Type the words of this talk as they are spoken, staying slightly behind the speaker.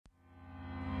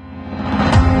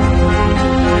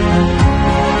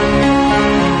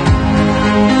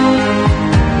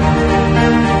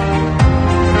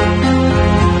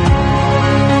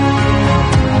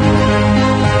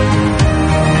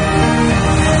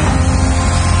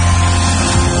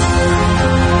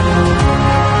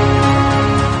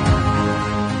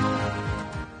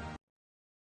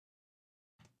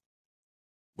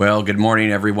Well, good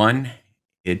morning, everyone.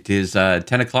 It is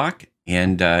 10 o'clock,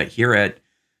 and here at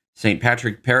St.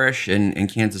 Patrick Parish in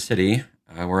Kansas City,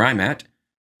 where I'm at,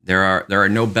 there are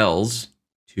no bells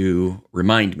to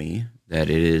remind me that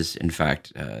it is, in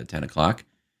fact, 10 o'clock,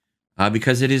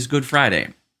 because it is Good Friday.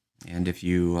 And if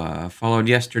you followed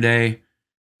yesterday,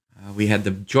 we had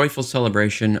the joyful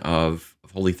celebration of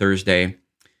Holy Thursday,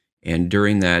 and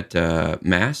during that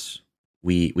Mass,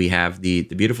 we have the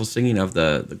beautiful singing of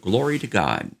the Glory to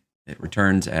God. It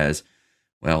returns as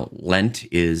well. Lent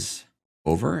is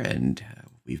over, and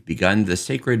we've begun the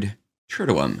sacred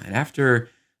Triduum. And after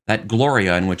that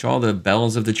Gloria, in which all the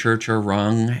bells of the church are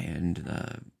rung,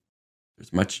 and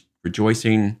there's much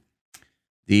rejoicing,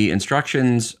 the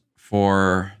instructions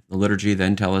for the liturgy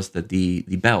then tell us that the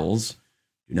bells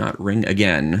do not ring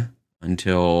again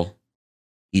until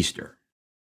Easter.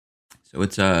 So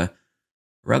it's a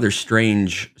rather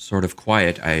strange sort of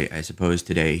quiet, I suppose,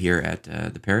 today here at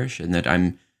the parish, and that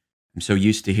I'm so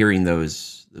used to hearing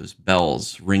those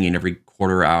bells ringing every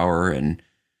quarter hour and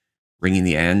ringing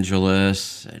the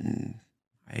Angelus, and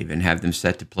I even have them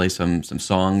set to play some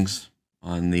songs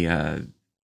on the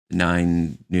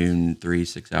 9, noon, 3,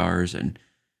 6 hours, and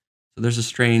so there's a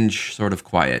strange sort of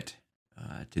quiet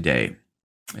today,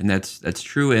 and that's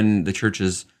true in the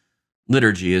church's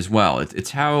liturgy as well.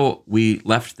 It's how we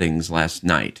left things last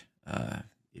night.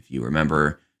 If you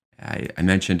remember, I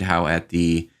mentioned how at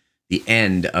the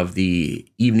end of the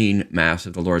evening Mass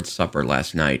of the Lord's Supper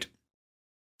last night,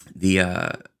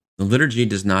 the liturgy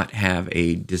does not have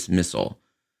a dismissal.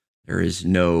 There is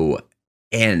no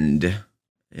end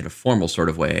in a formal sort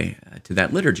of way to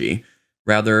that liturgy.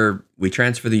 Rather, we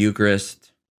transfer the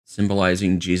Eucharist,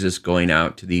 symbolizing Jesus going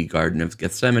out to the Garden of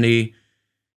Gethsemane,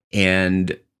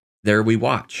 and there we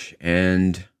watch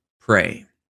and pray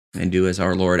and do as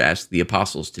our Lord asked the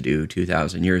apostles to do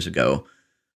 2,000 years ago,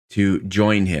 to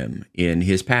join him in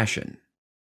his passion.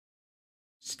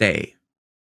 Stay,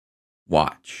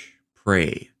 watch,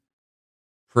 pray.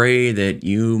 Pray that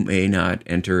you may not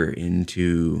enter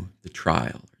into the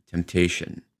trial or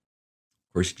temptation.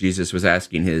 Of course, Jesus was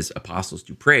asking his apostles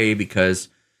to pray because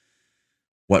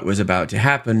what was about to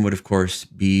happen would, of course,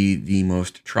 be the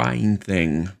most trying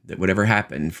thing that would ever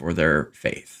happen for their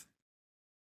faith.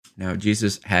 Now,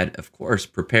 Jesus had, of course,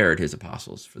 prepared his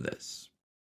apostles for this.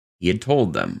 He had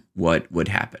told them what would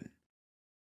happen.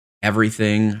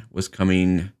 Everything was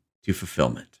coming to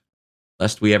fulfillment.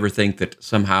 Lest we ever think that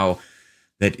somehow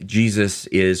that Jesus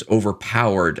is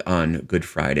overpowered on Good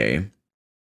Friday.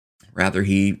 Rather,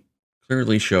 he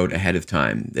clearly showed ahead of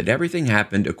time that everything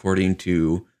happened according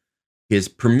to his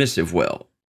permissive will.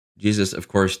 Jesus, of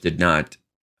course, did not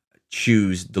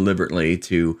choose deliberately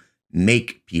to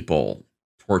make people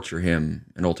torture him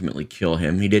and ultimately kill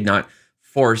him. He did not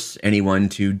force anyone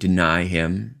to deny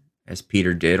him, as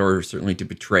Peter did, or certainly to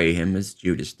betray him, as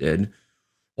Judas did.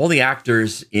 All the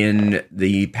actors in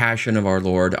the Passion of our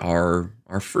Lord are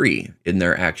free in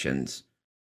their actions,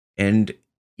 and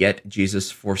yet Jesus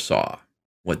foresaw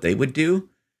what they would do,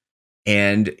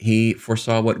 and he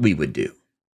foresaw what we would do.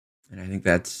 And I think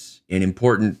that's an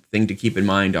important thing to keep in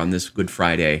mind on this Good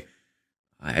Friday.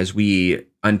 As we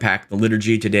unpack the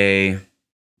liturgy today,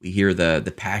 we hear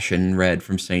the Passion read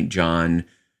from St. John,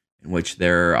 in which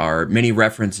there are many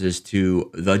references to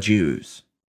the Jews.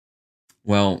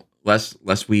 Well,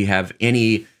 lest we have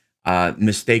any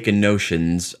mistaken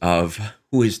notions of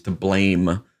who is to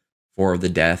blame for the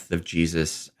death of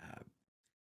Jesus,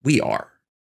 we are.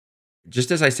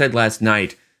 Just as I said last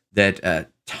night, that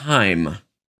time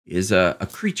is a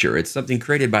creature. It's something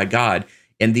created by God.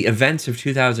 And the events of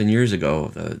 2,000 years ago,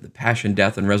 the passion,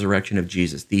 death, and resurrection of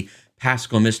Jesus, the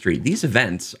Paschal mystery, these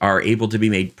events are able to be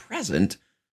made present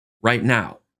right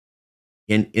now.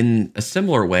 In a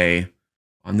similar way,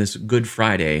 on this Good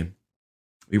Friday,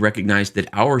 we recognize that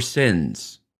our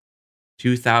sins,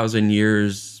 2,000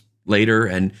 years later,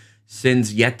 and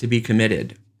sins yet to be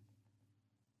committed,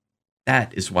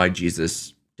 that is why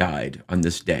Jesus died on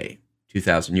this day,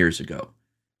 2,000 years ago.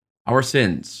 Our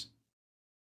sins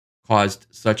caused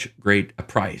such great a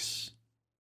price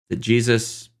that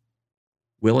Jesus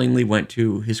willingly went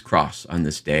to his cross on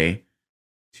this day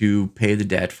to pay the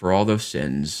debt for all those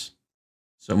sins.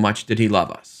 So much did he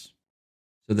love us,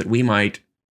 so that we might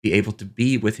be able to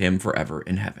be with him forever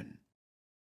in heaven.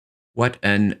 What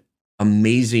an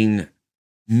amazing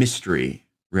mystery,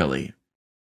 really,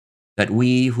 that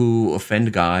we who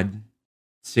offend God,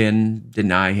 sin,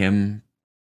 deny him,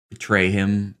 betray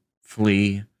him,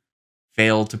 flee,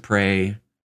 fail to pray,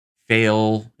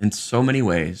 fail in so many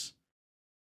ways.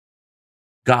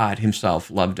 God himself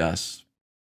loved us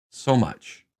so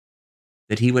much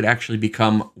that he would actually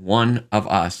become one of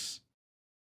us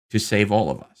to save all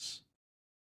of us.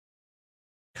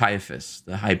 Caiaphas,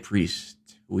 the high priest,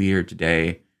 who we hear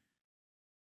today,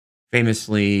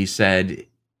 famously said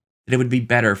that it would be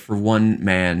better for one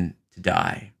man to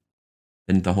die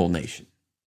than the whole nation.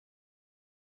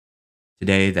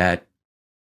 Today, that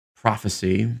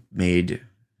prophecy made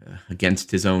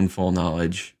against his own full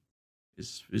knowledge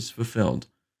is fulfilled.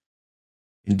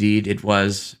 Indeed, it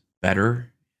was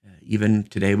better, even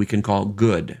today we can call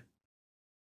good,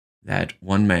 that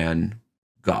one man,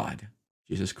 God,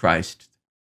 Jesus Christ,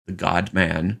 the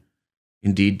God-man,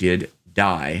 indeed did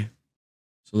die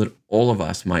so that all of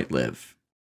us might live.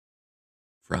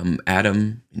 From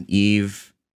Adam and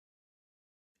Eve,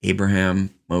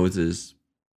 Abraham, Moses,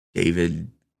 David,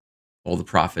 all the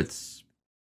prophets,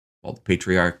 all the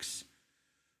patriarchs,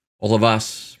 all of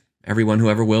us, everyone who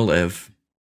ever will live,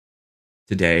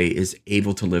 today is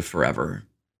able to live forever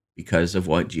because of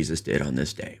what Jesus did on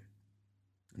this day.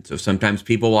 And so sometimes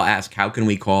people will ask, how can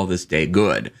we call this day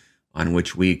good, on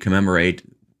which we commemorate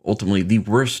ultimately the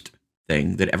worst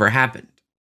thing that ever happened?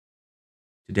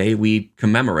 Today we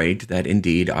commemorate that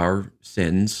indeed our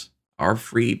sins, our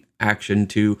free action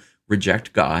to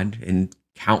reject God in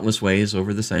countless ways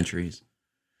over the centuries,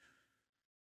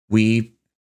 we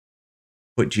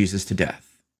put Jesus to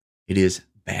death. It is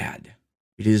bad.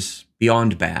 It is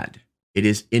beyond bad. It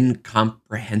is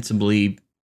incomprehensibly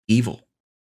evil.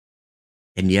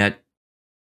 And yet,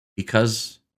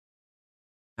 because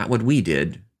not what we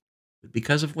did, but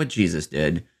because of what Jesus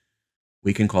did,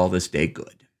 we can call this day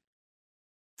good.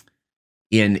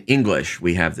 In English,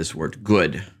 we have this word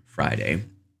Good Friday.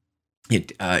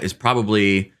 It is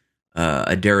probably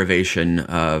a derivation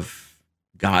of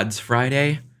God's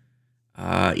Friday.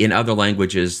 In other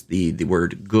languages, the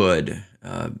word good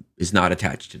is not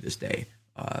attached to this day.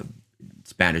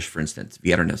 Spanish, for instance,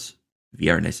 Viernes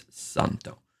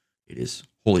Santo. It is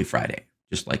Holy Friday,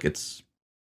 just like it's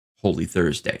Holy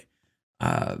Thursday,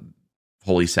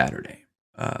 Holy Saturday.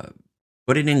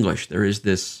 But in English, there is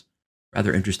this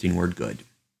rather interesting word good.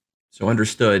 So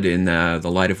understood in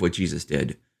the light of what Jesus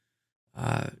did,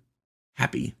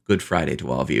 happy Good Friday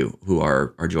to all of you who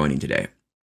are joining today.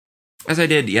 As I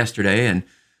did yesterday and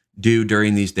do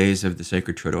during these days of the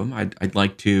Sacred Triduum, I'd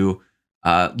like to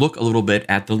look a little bit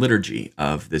at the liturgy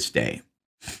of this day.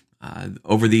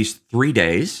 Over these 3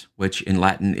 days, which in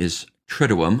Latin is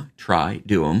Triduum,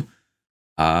 Tri-Duum,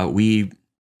 we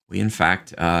in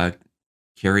fact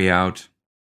carry out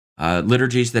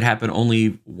liturgies that happen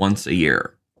only once a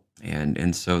year.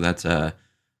 And so that's a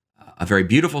very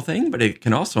beautiful thing, but it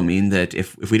can also mean that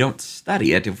if we don't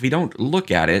study it, if we don't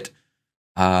look at it,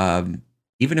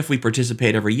 even if we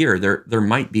participate every year, there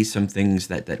might be some things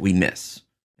that we miss.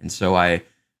 And so I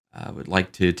would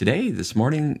like to today, this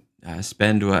morning,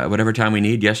 spend whatever time we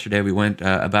need. Yesterday we went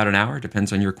about an hour,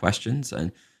 depends on your questions.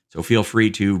 And so feel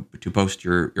free to post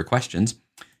your questions,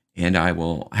 and I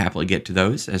will happily get to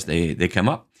those as they come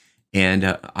up. And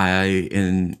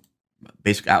in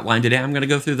basic outline today, I'm going to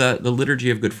go through the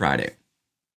liturgy of Good Friday.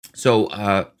 So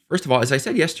first of all, as I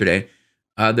said yesterday,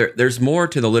 there's more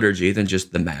to the liturgy than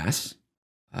just the Mass.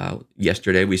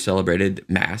 Yesterday we celebrated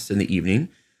Mass in the evening.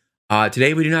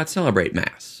 Today we do not celebrate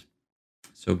Mass.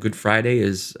 So Good Friday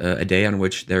is a day on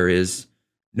which there is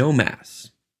no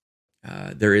Mass.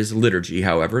 There is liturgy,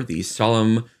 however, the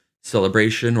solemn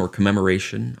celebration or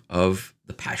commemoration of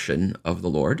the Passion of the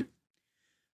Lord.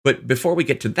 But before we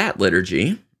get to that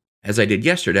liturgy, as I did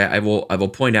yesterday, I will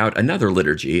point out another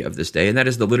liturgy of this day, and that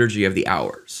is the Liturgy of the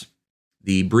Hours,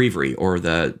 the Breviary, or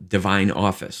the Divine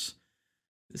Office.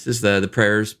 This is the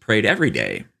prayers prayed every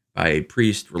day by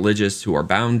priests, religious who are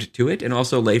bound to it, and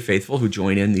also lay faithful who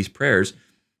join in these prayers.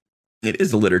 It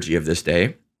is the liturgy of this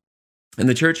day, and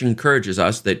the Church encourages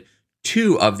us that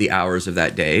 2 of the hours of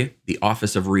that day, the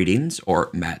office of readings, or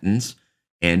matins,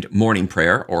 and morning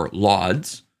prayer, or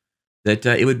lauds, that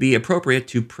it would be appropriate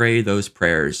to pray those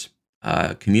prayers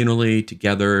communally,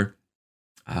 together.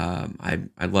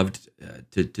 I loved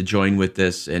to join with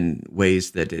this in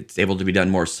ways that it's able to be done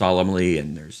more solemnly,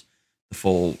 and there's the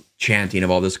full chanting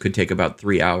of all this could take about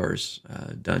 3 hours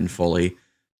done fully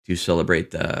to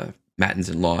celebrate the matins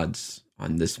and lauds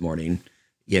on this morning.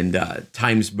 In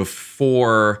times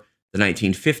before the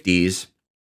 1950s,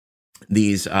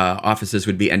 these offices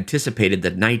would be anticipated the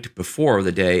night before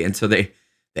the day, and so they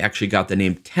actually got the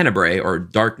name tenebrae, or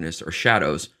darkness, or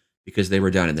shadows, because they were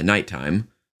done in the nighttime.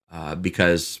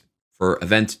 Because for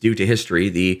events due to history,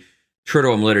 the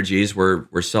Triduum liturgies were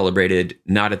celebrated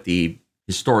not at the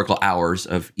historical hours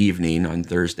of evening on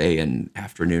Thursday and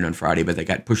afternoon on Friday, but they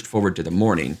got pushed forward to the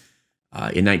morning.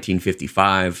 In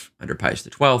 1955, under Pius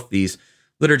XII, these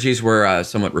liturgies were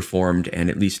somewhat reformed and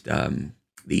at least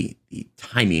the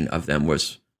timing of them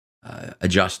was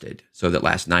adjusted, so that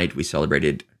last night we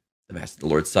celebrated the Mass of the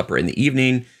Lord's Supper in the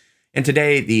evening, and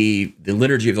today the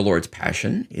liturgy of the Lord's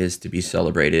Passion is to be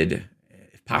celebrated,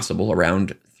 if possible,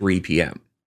 around 3 p.m.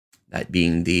 That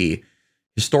being the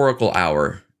historical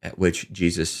hour at which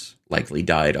Jesus likely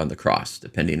died on the cross,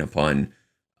 depending upon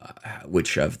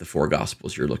which of the four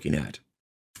Gospels you're looking at.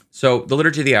 So the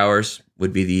Liturgy of the Hours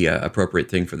would be the appropriate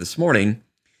thing for this morning.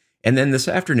 And then this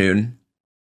afternoon,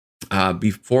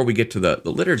 before we get to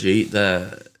the liturgy,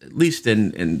 at least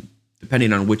in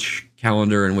depending on which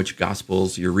calendar and which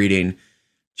Gospels you're reading,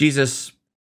 Jesus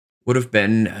would have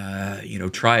been,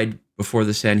 tried before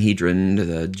the Sanhedrin,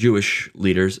 the Jewish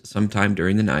leaders, sometime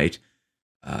during the night,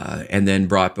 and then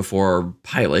brought before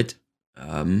Pilate,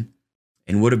 and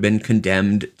would have been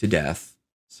condemned to death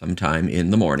sometime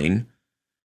in the morning,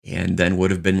 and then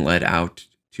would have been led out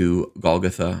to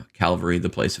Golgotha, Calvary, the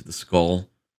place of the skull,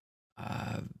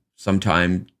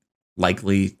 sometime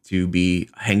likely to be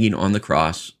hanging on the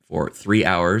cross for 3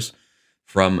 hours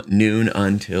from noon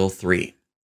until 3.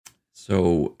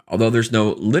 So although there's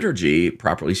no liturgy,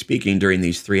 properly speaking, during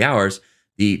these 3 hours,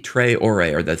 the Tre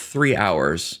Ore, or the 3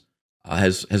 hours,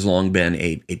 has long been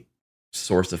a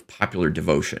source of popular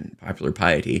devotion, popular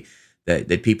piety,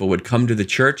 that people would come to the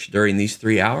church during these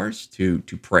 3 hours to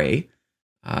pray,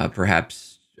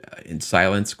 perhaps in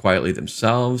silence, quietly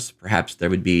themselves. Perhaps there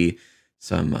would be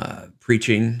some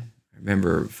preaching. I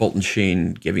remember Fulton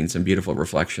Sheen giving some beautiful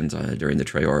reflections on it during the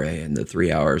Tre Ore and the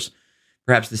 3 hours.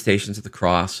 Perhaps the Stations of the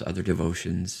Cross, other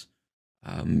devotions.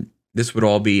 This would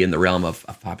all be in the realm of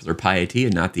popular piety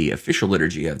and not the official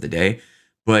liturgy of the day.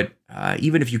 But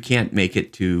even if you can't make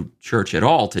it to church at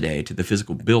all today, to the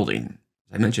physical building,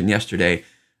 as I mentioned yesterday,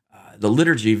 the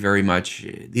liturgy very much,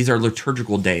 these are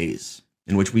liturgical days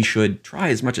in which we should try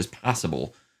as much as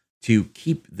possible to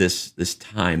keep this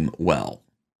time well,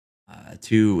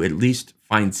 to at least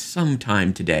find some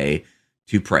time today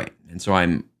to pray. And so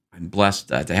I'm blessed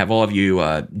to have all of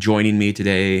you joining me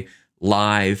today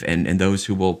live, and those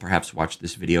who will perhaps watch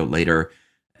this video later.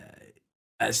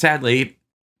 Sadly,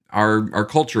 our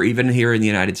culture, even here in the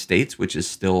United States, which is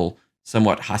still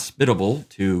somewhat hospitable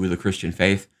to the Christian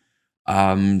faith,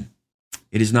 it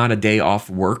is not a day off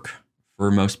work for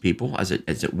most people, as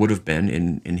it would have been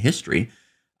in history.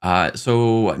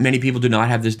 So many people do not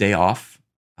have this day off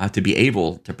to be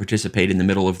able to participate in the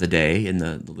middle of the day in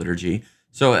the liturgy.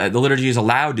 So the liturgy is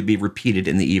allowed to be repeated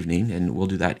in the evening, and we'll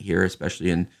do that here, especially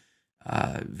in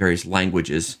various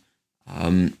languages.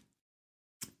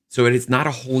 So it is not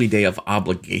a holy day of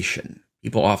obligation.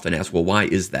 People often ask, well, why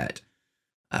is that?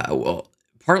 Well,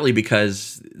 partly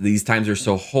because these times are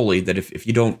so holy that if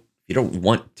you don't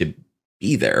want to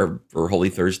be there for Holy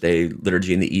Thursday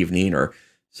liturgy in the evening, or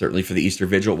certainly for the Easter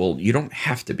Vigil, well, you don't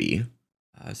have to be.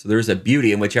 So there's a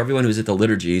beauty in which everyone who's at the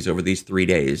liturgies over these 3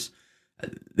 days,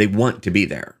 they want to be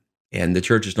there. And the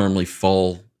church is normally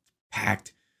full,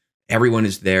 packed. Everyone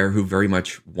is there who very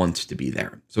much wants to be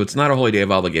there. So it's not a holy day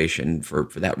of obligation for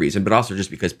that reason, but also just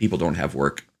because people don't have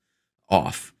work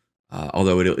off.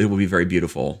 Although it will be very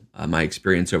beautiful. My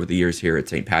experience over the years here at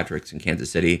St. Patrick's in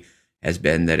Kansas City has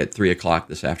been that at 3 o'clock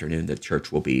this afternoon, the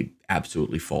church will be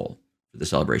absolutely full for the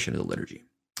celebration of the liturgy.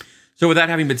 So with that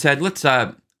having been said,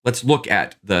 let's look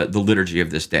at the liturgy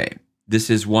of this day. This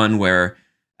is one where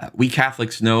we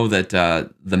Catholics know that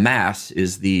the Mass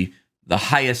is the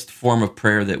highest form of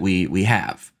prayer that we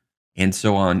have. And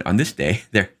so on this day,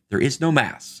 there is no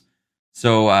Mass.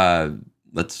 So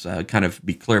let's kind of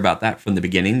be clear about that from the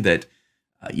beginning, that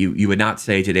you would not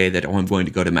say today that, I'm going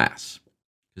to go to Mass,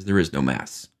 because there is no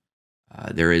Mass.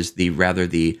 There is rather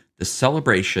the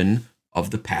celebration of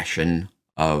the Passion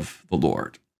of the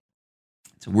Lord.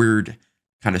 It's a weird,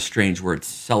 kind of strange word,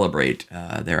 celebrate,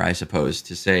 there, I suppose,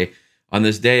 to say on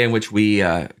this day in which we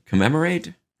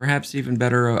commemorate, perhaps even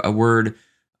better, a word.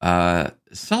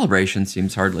 Celebration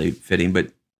seems hardly fitting,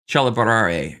 but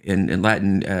celebrare in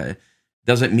Latin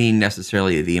doesn't mean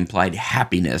necessarily the implied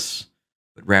happiness,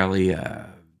 but rather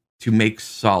to make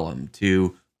solemn,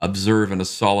 to observe in a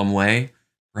solemn way,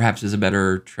 perhaps is a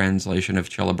better translation of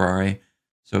celebrare.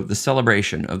 So the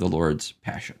celebration of the Lord's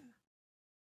Passion.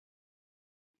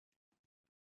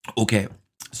 Okay,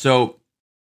 so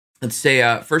let's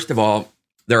say, first of all,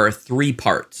 there are 3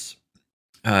 parts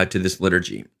to this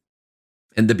liturgy.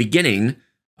 And the beginning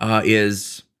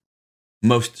is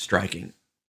most striking.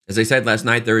 As I said last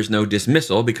night, there is no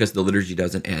dismissal because the liturgy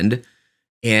doesn't end.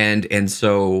 And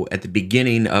so at the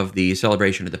beginning of the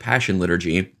celebration of the Passion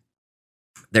liturgy,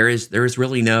 there is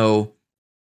really no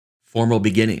formal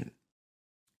beginning.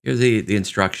 Here are the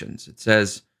instructions. It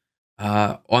says,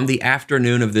 on the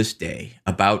afternoon of this day,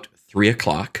 about 3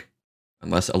 o'clock,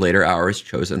 unless a later hour is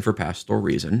chosen for pastoral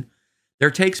reason,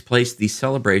 there takes place the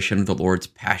celebration of the Lord's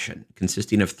Passion,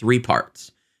 consisting of three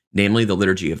parts, namely the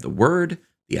liturgy of the Word,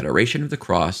 the adoration of the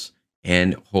cross,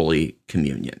 and Holy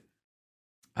Communion.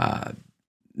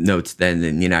 Notes then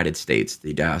in the United States,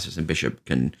 the diocesan bishop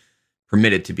can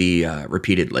permit it to be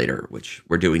repeated later, which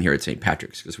we're doing here at St.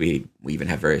 Patrick's because we even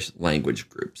have various language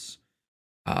groups.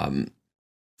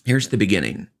 Here's the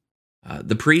beginning.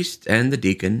 The priest and the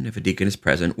deacon, if a deacon is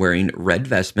present, wearing red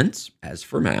vestments, as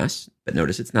for Mass, but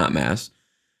notice it's not Mass,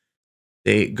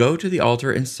 they go to the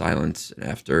altar in silence, and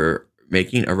after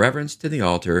making a reverence to the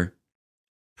altar,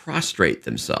 prostrate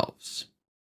themselves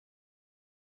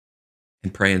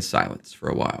and pray in silence for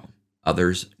a while.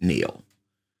 Others kneel.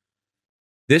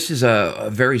 This is a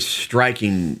very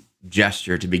striking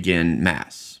gesture to begin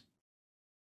Mass.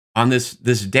 On this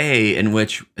day in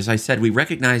which, as I said, we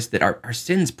recognize that our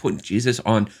sins put Jesus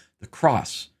on the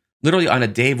cross, literally on a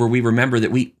day where we remember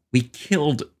that we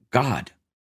killed God.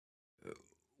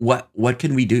 What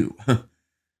can we do?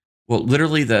 Well,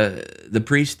 literally the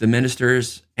priests, the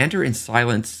ministers enter in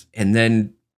silence and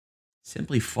then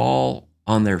simply fall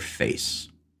on their face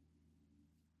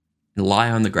and lie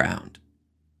on the ground.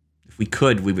 If we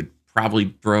could, we would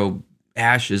probably throw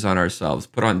ashes on ourselves,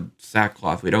 put on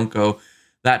sackcloth. We don't go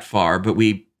that far, but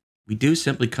we do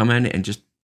simply come in and just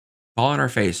fall on our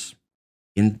face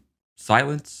in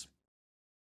silence.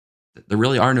 There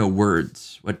really are no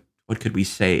words. What could we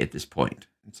say at this point?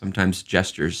 And sometimes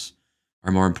gestures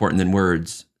are more important than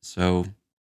words. So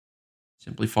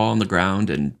simply fall on the ground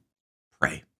and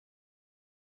pray.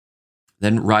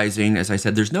 Then rising, as I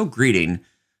said, there's no greeting.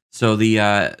 So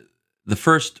the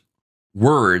first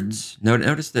words,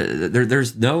 notice that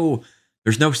there's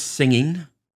no singing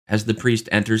as the priest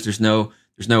enters. There's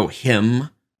no hymn.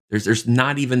 There's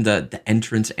not even the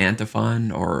entrance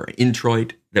antiphon or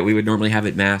introit that we would normally have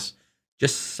at Mass.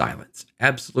 Just silence,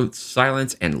 absolute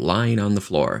silence, and lying on the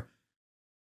floor.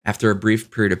 After a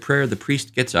brief period of prayer, the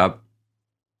priest gets up,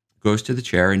 goes to the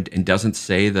chair, and doesn't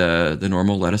say the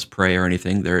normal "let us pray" or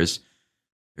anything. There's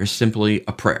simply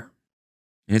a prayer.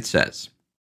 And it says,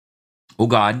 "O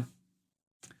God,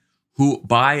 who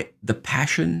by the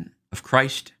passion of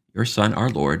Christ, your Son,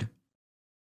 our Lord,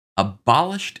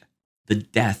 abolished the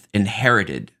death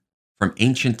inherited from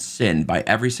ancient sin by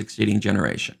every succeeding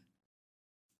generation,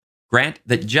 grant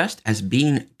that just as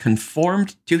being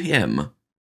conformed to him,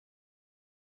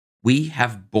 we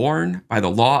have borne by the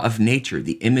law of nature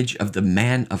the image of the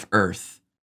man of earth,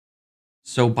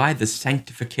 so by the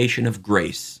sanctification of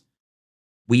grace,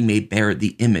 we may bear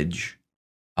the image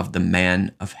of the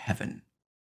man of heaven,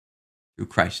 through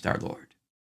Christ our Lord."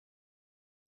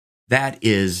 That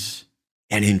is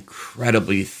an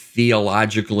incredibly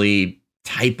theologically,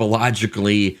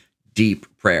 typologically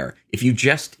deep prayer. If you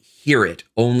just hear it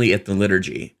only at the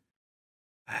liturgy,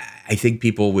 I think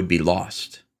people would be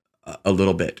lost a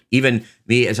little bit. Even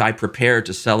me, as I prepare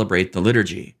to celebrate the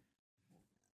liturgy,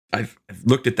 I've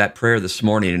looked at that prayer this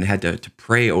morning and had to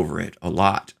pray over it a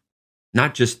lot.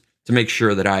 Not just to make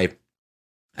sure that I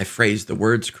phrase the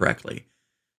words correctly,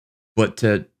 but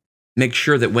to make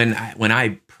sure that when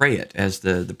I pray it as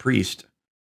the priest,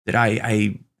 that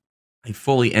I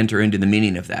fully enter into the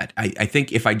meaning of that. I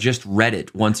think if I just read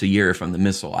it once a year from the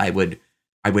Missal, I would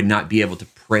not be able to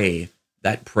pray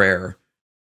that prayer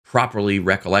properly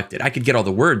recollected. I could get all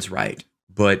the words right,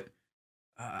 but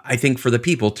I think for the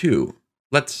people too,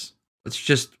 let's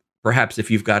just, perhaps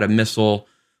if you've got a Missal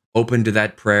open to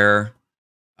that prayer,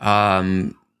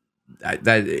 that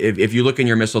if you look in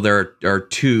your Missal, there are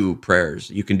two prayers.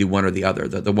 You can do one or the other.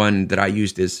 The one that I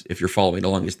used is, if you're following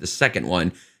along, is the second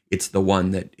one. It's the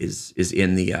one that is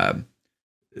in the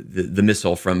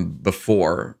Missal from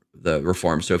before the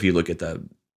Reform. So if you look at the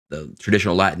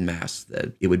traditional Latin Mass,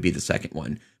 it would be the second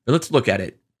one. But let's look at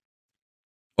it.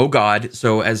 "O God,"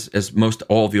 so as most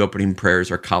all of the opening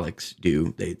prayers or collects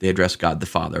do, they address God the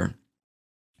Father,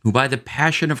 "who by the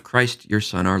passion of Christ, your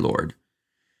Son, our Lord,"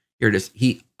 here it is,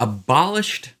 "he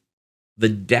abolished the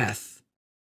death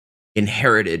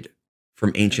inherited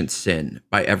from ancient sin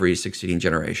by every succeeding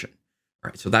generation." All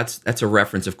right, so that's a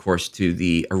reference, of course, to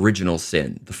the original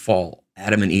sin, the fall,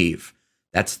 Adam and Eve.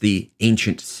 That's the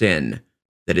ancient sin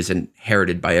that is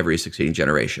inherited by every succeeding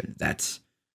generation. That's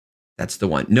the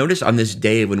one. Notice on this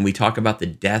day when we talk about the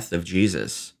death of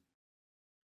Jesus,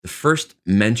 the first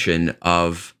mention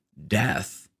of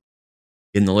death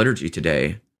in the liturgy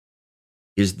today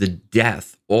is the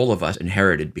death all of us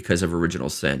inherited because of original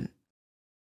sin.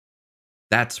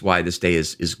 That's why this day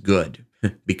is good,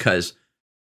 because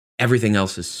everything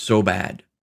else is so bad.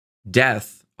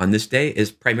 Death on this day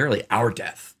is primarily our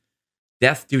death.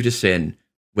 Death due to sin,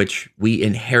 which we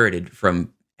inherited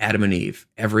from Adam and Eve,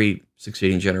 every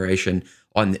succeeding generation,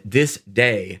 on this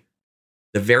day,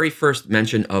 the very first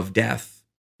mention of death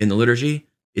in the liturgy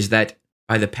is that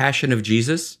by the passion of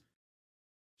Jesus,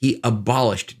 he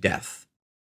abolished death,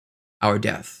 our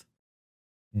death.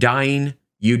 Dying,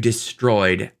 you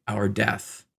destroyed our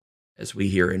death, as we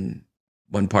hear in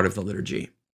one part of the liturgy.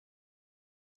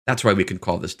 That's why we can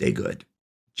call this day good.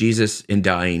 Jesus, in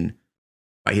dying,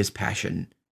 by his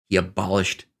passion, he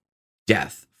abolished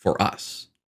death for us.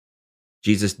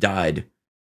 Jesus died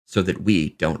so that we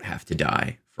don't have to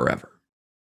die forever.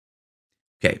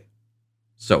 Okay,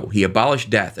 so he abolished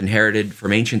death inherited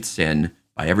from ancient sin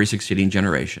by every succeeding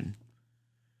generation.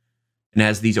 And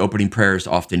as these opening prayers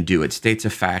often do, it states a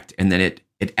fact and then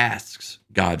it asks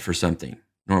God for something,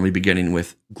 normally beginning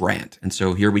with grant. And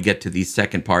so here we get to the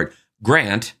second part,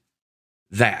 grant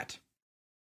that.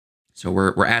 So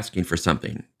we're asking for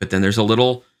something, but then there's a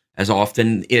little, as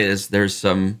often is, there's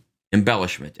some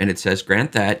embellishment. And it says,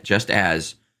 grant that just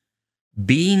as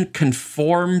being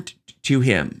conformed to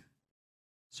him.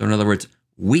 So in other words,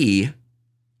 we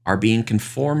are being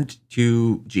conformed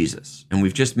to Jesus. And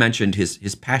we've just mentioned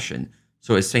his passion.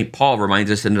 So as St. Paul reminds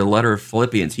us in the letter of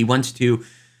Philippians, he wants to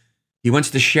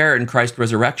share in Christ's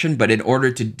resurrection, but in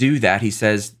order to do that, he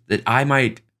says that I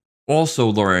might also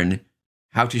learn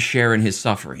how to share in his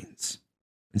sufferings.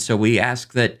 And so we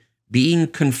ask that being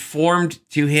conformed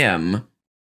to him,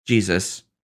 Jesus,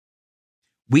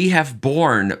 we have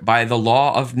borne by the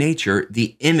law of nature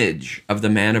the image of the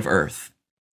man of earth.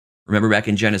 Remember back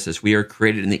in Genesis, we are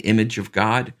created in the image of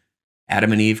God.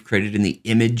 Adam and Eve created in the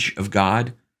image of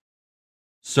God.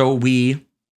 So we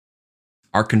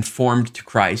are conformed to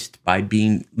Christ by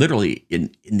being literally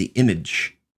in the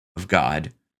image of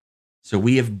God. So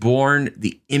we have borne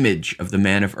the image of the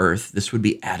man of earth. This would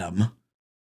be Adam.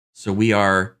 So we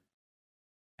are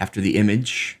after the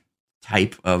image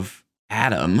type of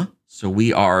Adam. So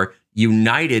we are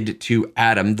united to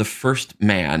Adam, the first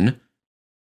man,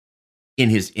 in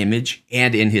his image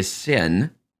and in his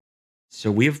sin.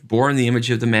 So we have borne the image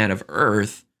of the man of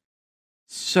earth.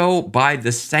 So by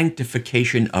the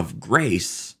sanctification of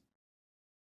grace,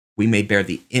 we may bear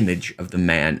the image of the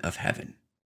man of heaven.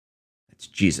 That's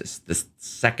Jesus, the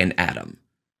second Adam.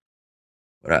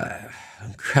 What a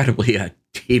incredibly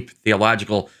deep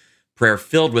theological prayer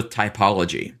filled with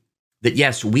typology. That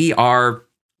yes, we are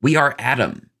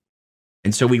Adam.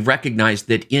 And so we recognize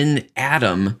that in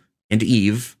Adam and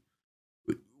Eve,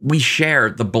 we share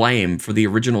the blame for the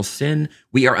original sin.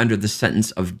 We are under the sentence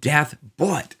of death,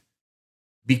 but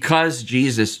because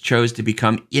Jesus chose to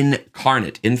become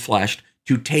incarnate, infleshed,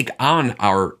 to take on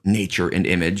our nature and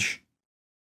image,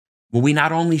 will we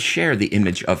not only share the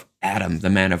image of Adam, the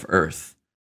man of earth,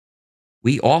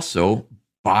 we also,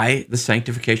 by the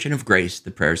sanctification of grace,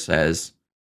 the prayer says,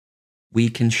 we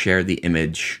can share the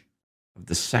image of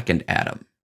the second Adam,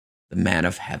 the man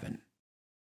of heaven.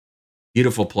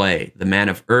 Beautiful play, the man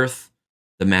of earth,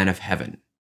 the man of heaven.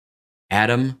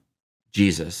 Adam,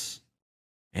 Jesus,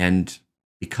 and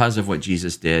because of what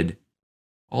Jesus did,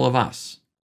 all of us,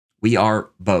 we are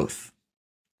both.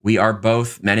 We are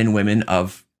both men and women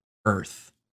of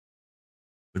earth.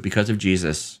 But because of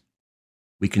Jesus,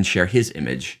 we can share his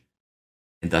image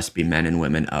and thus be men and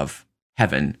women of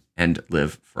heaven and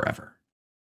live forever.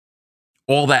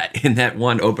 All that in that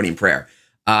one opening prayer.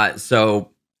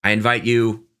 So I invite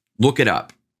you, look it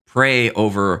up, pray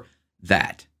over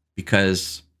that,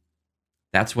 because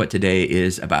that's what today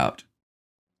is about.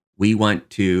 We want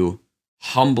to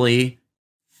humbly,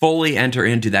 fully enter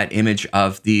into that image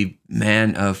of the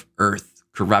man of earth,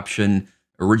 corruption,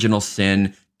 original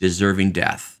sin, deserving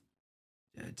death.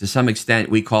 To some extent,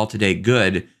 we call today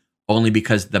good only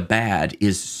because the bad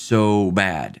is so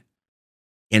bad.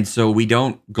 And so we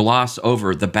don't gloss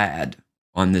over the bad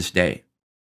on this day.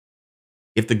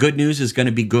 If the good news is going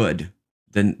to be good,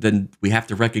 then we have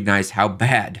to recognize how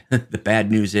bad the bad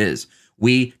news is.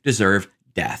 We deserve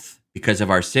death because of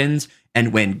our sins,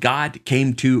 and when God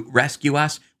came to rescue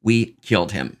us, we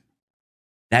killed him.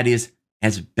 That is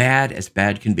as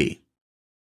bad can be.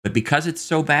 But because it's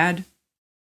so bad,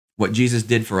 what Jesus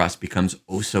did for us becomes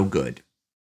oh so good.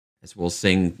 As we'll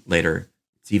sing later,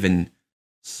 it's even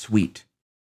sweet,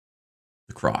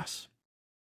 the cross.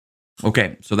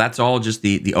 Okay, so that's all just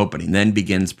the opening. Then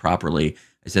begins properly.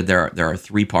 I said there are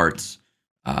three parts,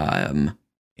 and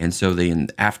so then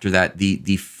after that,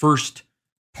 the first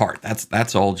part,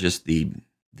 that's all just the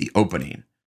opening.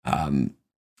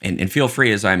 And feel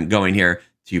free as I'm going here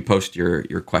to post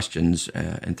your questions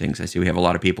and things. I see we have a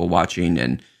lot of people watching,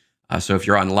 and so if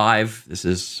you're on live, this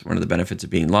is one of the benefits of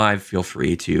being live. Feel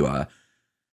free to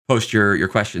post your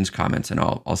questions, comments, and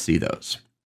I'll see those.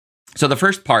 So the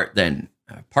first part then,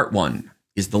 part one,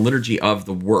 is the liturgy of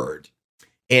the word.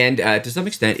 And to some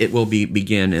extent, it will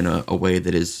begin in a way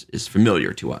that is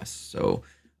familiar to us. So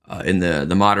in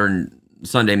the modern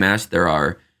Sunday Mass, there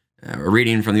are a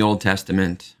reading from the Old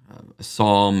Testament, a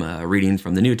psalm, a reading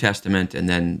from the New Testament, and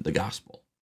then the gospel.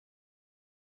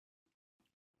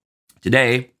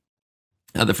 Today,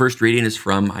 the first reading is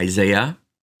from Isaiah,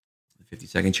 the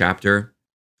 52nd chapter,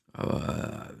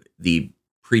 the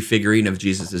prefiguring of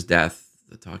Jesus' death,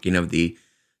 the talking of the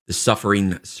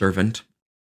suffering servant.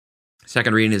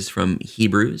 Second reading is from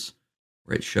Hebrews,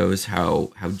 where it shows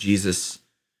how Jesus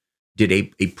did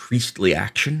a priestly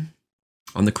action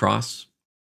on the cross.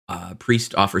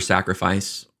 Priest offers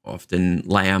sacrifice, often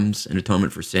lambs, in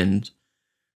atonement for sins.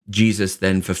 Jesus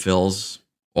then fulfills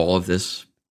all of this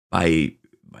by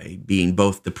being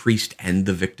both the priest and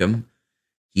the victim.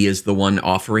 He is the one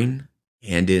offering,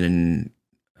 and in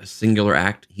a singular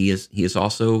act, he is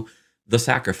also the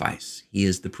sacrifice. He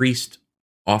is the priest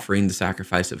offering the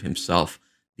sacrifice of himself,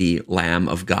 the Lamb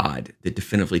of God that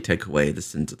definitively take away the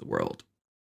sins of the world.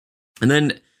 And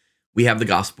then we have the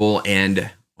gospel, and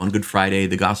on Good Friday,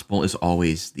 the gospel is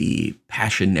always the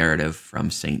passion narrative from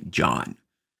St. John.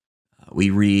 We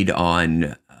read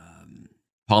on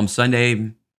Palm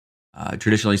Sunday,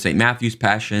 traditionally St. Matthew's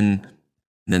Passion,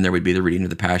 and then there would be the reading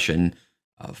of the Passion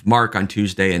of Mark on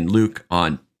Tuesday and Luke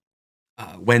on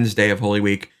Wednesday of Holy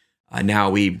Week.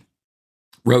 Now we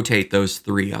rotate those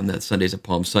three on the Sundays of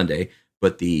Palm Sunday,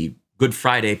 but the Good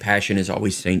Friday Passion is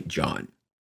always St. John.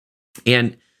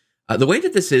 And the way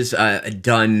that this is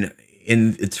done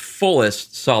in its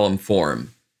fullest solemn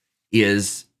form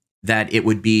is that it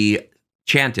would be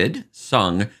chanted,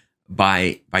 sung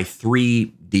by three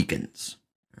deacons.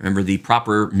 Remember, the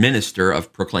proper minister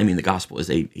of proclaiming the gospel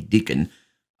is a deacon.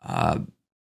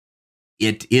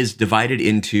 It is divided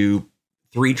into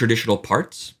three traditional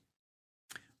parts.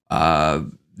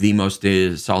 The most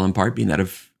solemn part being that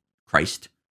of Christ,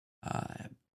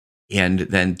 and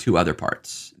then two other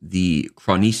parts. The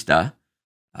chronista,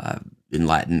 in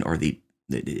Latin, or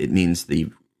it means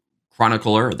the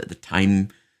chronicler, the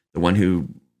one who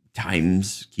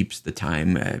times, keeps the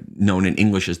time, known in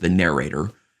English as the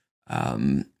narrator.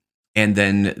 And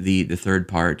then the third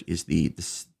part is the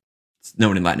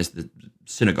known in Latin as the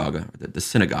synagogue, or the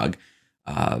synagogue.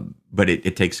 But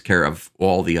it takes care of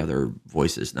all the other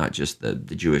voices, not just the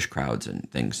Jewish crowds and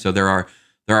things. So there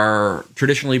are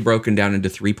traditionally broken down into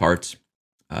three parts.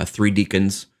 Three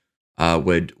deacons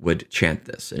would chant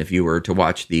this. And if you were to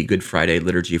watch the Good Friday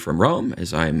liturgy from Rome,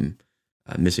 as I'm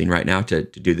missing right now to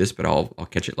do this, but I'll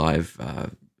catch it live,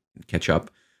 catch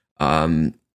up.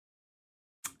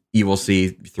 You will see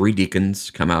three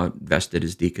deacons come out vested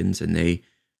as deacons, and they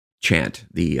chant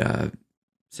the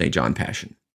St. John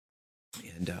Passion.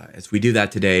 And as we do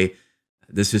that today,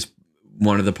 this is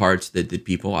one of the parts that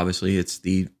people, obviously, it's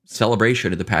the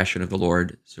celebration of the Passion of the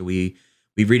Lord. So we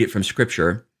read it from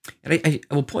Scripture. And I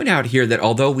will point out here that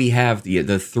although we have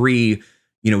the three,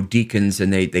 deacons,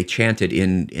 and they chant it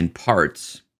in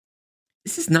parts,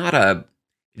 it is not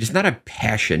a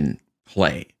passion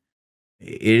play.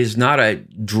 It is not a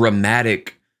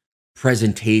dramatic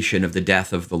presentation of the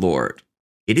death of the Lord.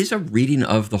 It is a reading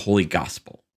of the Holy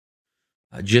Gospel.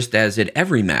 Just as at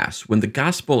every Mass, when the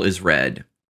Gospel is read,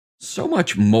 so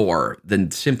much more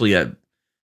than simply a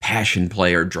passion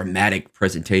play or dramatic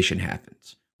presentation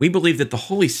happens. We believe that the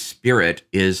Holy Spirit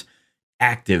is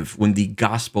active when the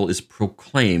Gospel is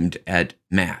proclaimed at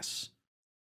Mass.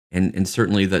 And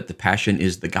certainly that the Passion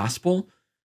is the Gospel,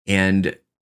 and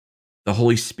the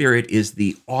Holy Spirit is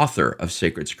the author of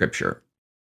sacred Scripture.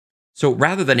 So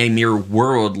rather than a mere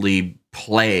worldly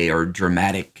play or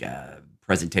dramatic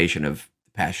presentation of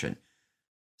the Passion,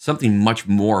 something much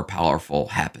more powerful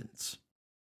happens.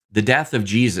 The death of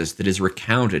Jesus that is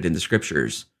recounted in the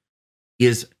Scriptures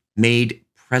is made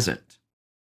present.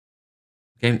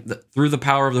 Okay, through the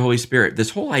power of the Holy Spirit.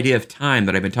 This whole idea of time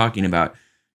that I've been talking about,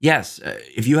 yes,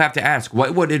 if you have to ask,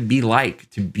 what would it be like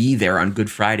to be there on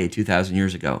Good Friday 2,000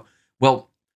 years ago?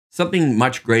 Well, something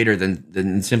much greater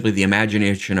than simply the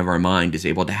imagination of our mind is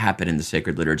able to happen in the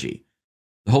sacred liturgy.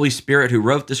 The Holy Spirit who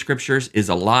wrote the Scriptures is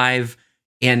alive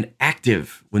and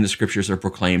active when the Scriptures are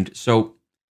proclaimed. So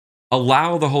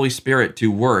allow the Holy Spirit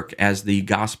to work as the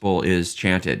gospel is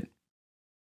chanted.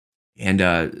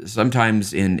 And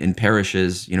sometimes in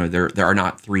parishes, there are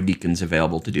not three deacons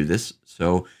available to do this.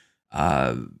 So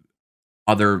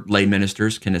other lay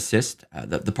ministers can assist.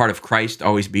 The part of Christ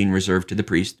always being reserved to the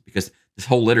priest, because this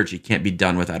whole liturgy can't be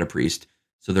done without a priest.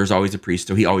 So there's always a priest.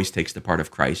 So he always takes the part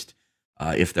of Christ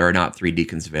if there are not three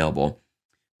deacons available.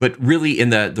 But really,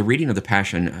 in the reading of the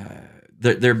Passion,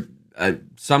 there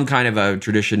some kind of a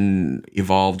tradition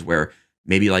evolved where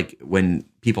maybe like when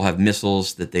people have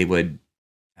missals that they would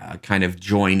kind of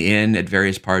join in at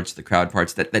various parts, the crowd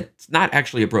parts. That's not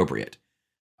actually appropriate.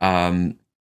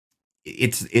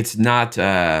 It's not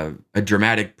a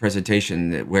dramatic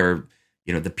presentation where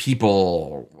the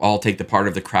people all take the part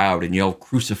of the crowd and yell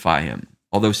 "Crucify him."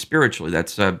 Although spiritually,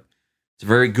 it's a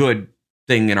very good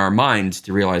thing in our minds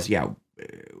to realize,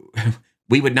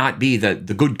 we would not be the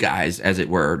good guys, as it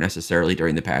were, necessarily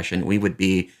during the Passion. We would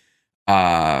be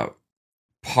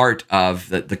part of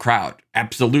the crowd.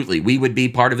 Absolutely, we would be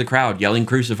part of the crowd yelling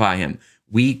 "Crucify him."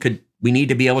 We need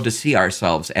to be able to see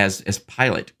ourselves as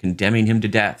Pilate condemning him to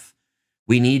death.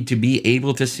 We need to be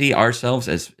able to see ourselves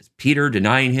as Peter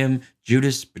denying him,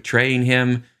 Judas betraying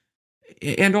him,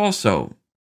 and also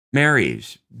Mary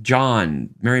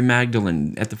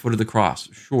Magdalene at the foot of the cross.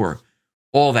 Sure,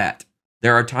 all that.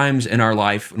 There are times in our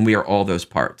life when we are all those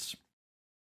parts.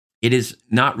 It is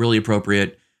not really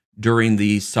appropriate during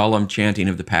the solemn chanting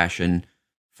of the Passion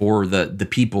for the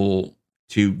people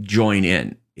to join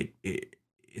in.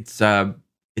 It's a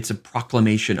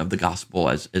proclamation of the gospel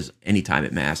as any time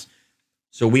at Mass.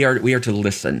 So we are to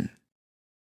listen,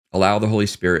 allow the Holy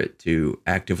Spirit to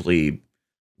actively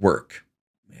work.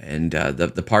 And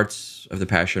the parts of the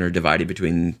Passion are divided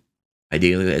between,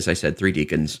 ideally, as I said, 3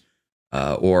 deacons,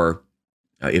 or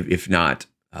if not,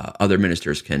 other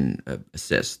ministers can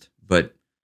assist. But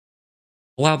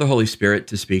allow the Holy Spirit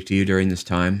to speak to you during this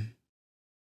time.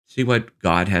 See what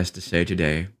God has to say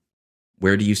today.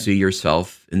 Where do you see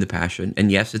yourself in the Passion?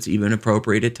 And yes, it's even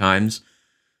appropriate at times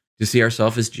to see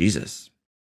ourselves as Jesus.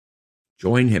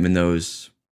 Join him in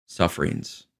those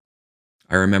sufferings.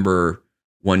 I remember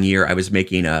one year I was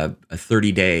making a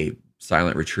 30-day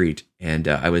silent retreat, and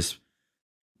I was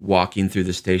walking through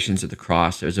the Stations of the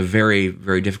Cross. It was a very,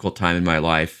 very difficult time in my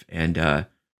life, and I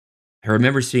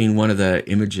remember seeing one of the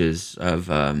images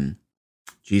of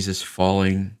Jesus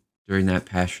falling during that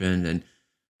Passion, and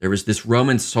there was this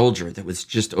Roman soldier that was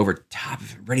just over top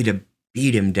of him, ready to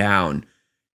beat him down.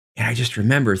 And I just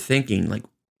remember thinking, like,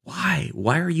 why?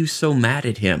 Why are you so mad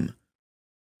at him?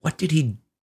 What did he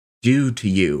do to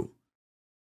you?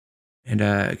 And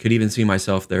I could even see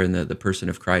myself there in the person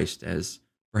of Christ, as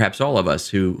perhaps all of us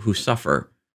who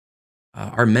suffer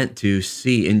are meant to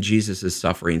see in Jesus'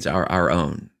 sufferings our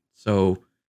own. So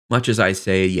much as I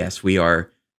say, yes, we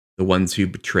are the ones who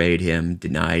betrayed him,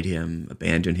 denied him,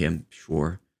 abandoned him,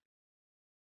 sure.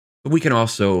 But we can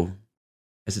also,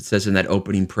 as it says in that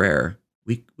opening prayer,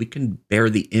 we can bear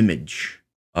the image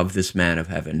of this man of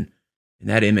heaven. And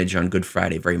that image on Good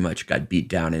Friday very much got beat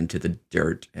down into the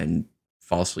dirt and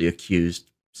falsely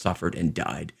accused, suffered, and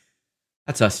died.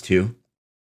 That's us too.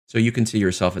 So you can see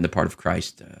yourself in the part of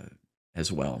Christ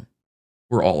as well.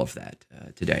 We're all of that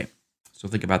today. So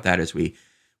think about that as we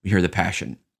hear the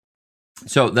Passion.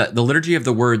 So the Liturgy of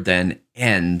the Word then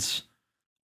ends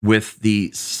with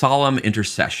the solemn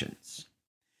intercessions.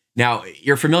 Now,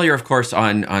 you're familiar, of course,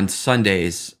 on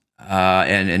Sundays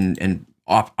and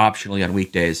optionally on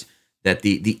weekdays, that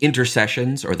the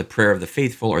intercessions, or the prayer of the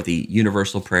faithful, or the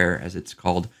universal prayer, as it's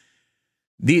called,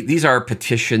 these are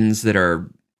petitions that are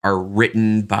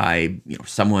written by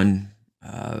someone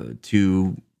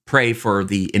to pray for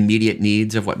the immediate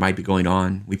needs of what might be going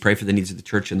on. We pray for the needs of the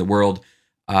church and the world,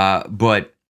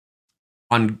 but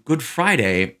on Good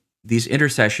Friday, these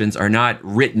intercessions are not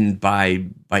written by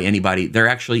anybody. They're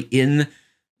actually in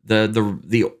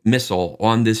the missal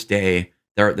on this day.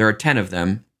 There are 10 of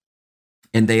them,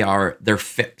 and they're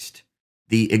fixed.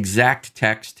 The exact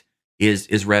text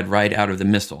is read right out of the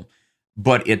missal,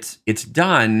 but it's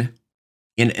done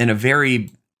in a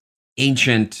very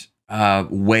ancient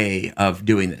way of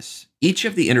doing this. Each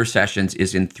of the intercessions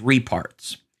is in 3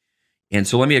 parts, and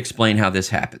so let me explain how this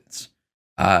happens.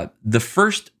 The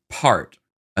first part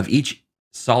of each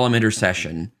solemn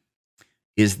intercession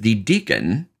is the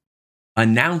deacon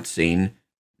announcing,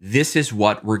 this is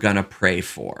what we're going to pray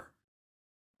for.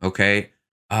 Okay?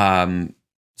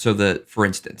 For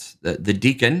instance, the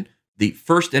deacon, the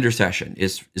first intercession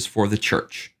is for the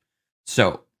church.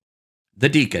 So the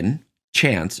deacon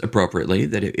chants appropriately,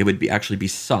 that it would actually be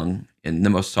sung in the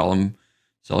most solemn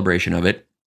celebration of it.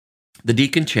 The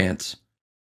deacon chants,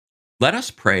 "Let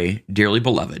us pray, dearly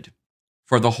beloved,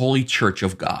 for the holy church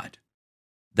of God,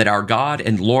 that our God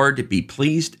and Lord be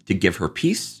pleased to give her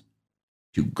peace,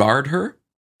 to guard her,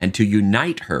 and to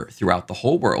unite her throughout the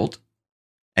whole world,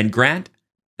 and grant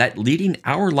that leading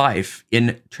our life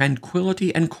in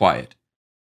tranquility and quiet,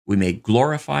 we may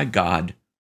glorify God,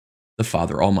 the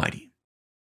Father Almighty."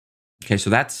 Okay, so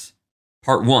that's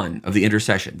part 1 of the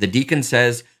intercession. The deacon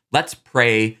says, let's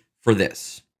pray for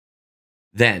this.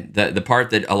 then, the part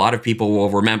that a lot of people will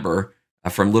remember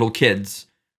from little kids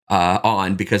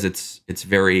on, because it's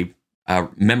very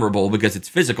memorable because it's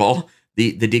physical.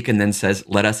 The deacon then says,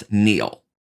 "Let us kneel,"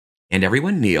 and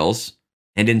everyone kneels,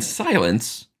 and in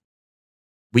silence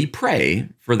we pray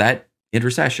for that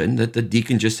intercession that the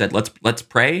deacon just said. Let's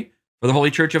pray for the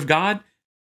Holy Church of God.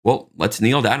 Well, let's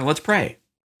kneel down and let's pray.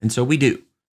 And so we do.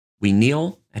 We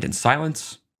kneel, and in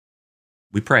silence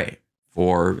we pray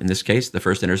for, in this case, the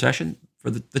first intercession for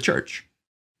the church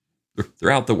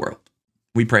throughout the world.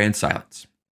 We pray in silence.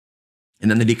 And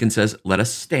then the deacon says, "Let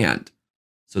us stand."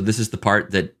 So this is the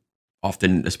part that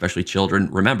often, especially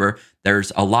children, remember.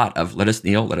 There's a lot of "let us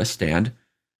kneel, let us stand."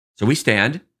 So we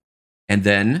stand, and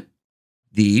then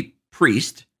the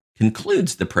priest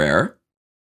concludes the prayer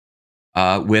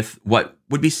with what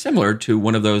would be similar to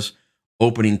one of those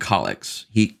opening collects.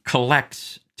 He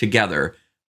collects together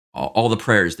all the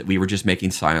prayers that we were just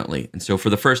making silently. And so for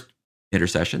the first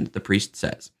intercession, the priest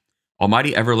says,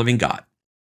 "Almighty ever-living God,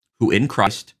 who in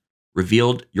Christ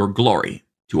revealed your glory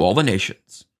to all the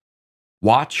nations,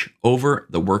 watch over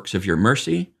the works of your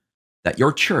mercy, that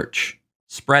your church,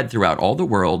 spread throughout all the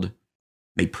world,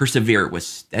 may persevere with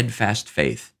steadfast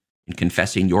faith in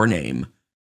confessing your name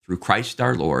through Christ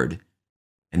our Lord."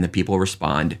 And the people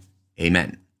respond,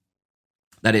 "Amen."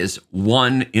 That is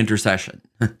one intercession.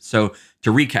 So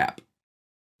to recap,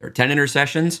 there are 10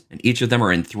 intercessions, and each of them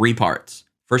are in 3 parts.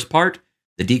 First part,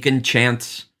 the deacon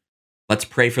chants, "Let's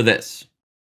pray for this."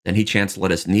 Then he chants,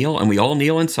 "Let us kneel," and we all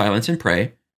kneel in silence and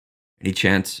pray. And he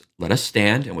chants, "Let us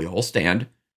stand," and we all stand.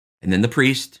 And then the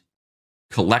priest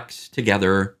collects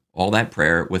together all that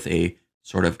prayer with a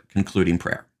sort of concluding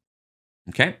prayer.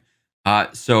 Okay?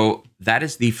 So that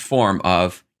is the form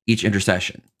of each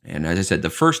intercession. And as I said, the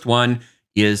first one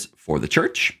is for the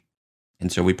church.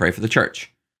 And so we pray for the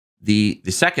church. The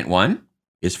second one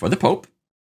is for the Pope.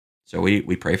 So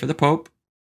we pray for the Pope.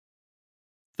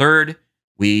 Third,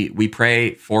 we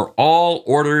pray for all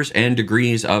orders and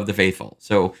degrees of the faithful.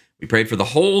 So we prayed for the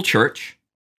whole church.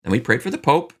 Then we prayed for the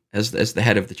Pope as the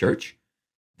head of the church.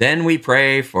 Then we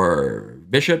pray for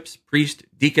bishops, priests,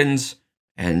 deacons,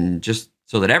 and just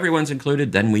so that everyone's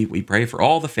included, then we pray for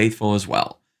all the faithful as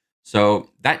well. So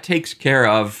that takes care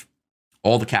of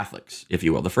all the Catholics, if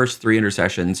you will. The first 3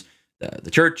 intercessions,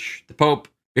 the church, the Pope,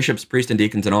 bishops, priests, and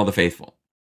deacons, and all the faithful.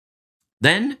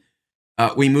 Then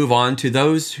we move on to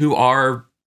those who are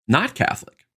not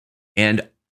Catholic. And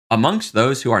amongst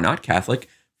those who are not Catholic,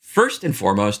 first and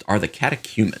foremost are the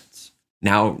catechumens,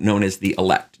 now known as the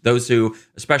elect. Those who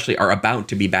especially are about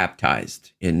to be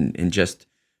baptized in just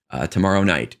tomorrow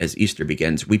night as Easter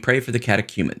begins. We pray for the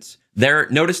catechumens.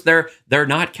 Notice they're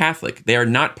not Catholic. They are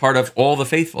not part of all the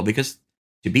faithful, because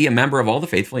to be a member of all the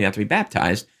faithful, you have to be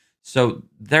baptized. So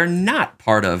they're not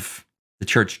part of the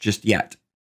church just yet,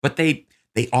 but they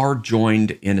are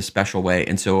joined in a special way.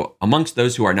 And so amongst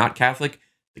those who are not Catholic,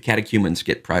 the catechumens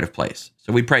get pride of place.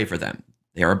 So we pray for them.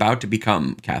 They are about to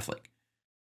become Catholic.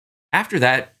 After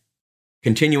that,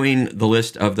 continuing the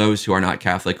list of those who are not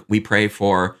Catholic, we pray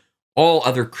for all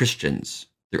other Christians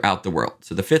throughout the world.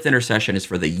 So the 5th intercession is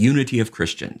for the unity of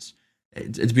Christians.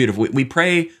 It's beautiful. We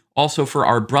pray also for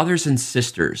our brothers and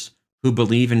sisters who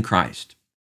believe in Christ.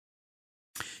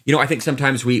 You know, I think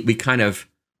sometimes we kind of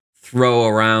throw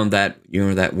around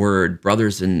that word,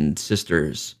 brothers and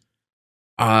sisters.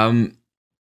 It's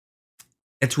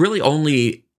really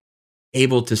only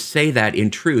able to say that in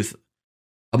truth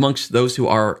amongst those who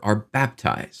are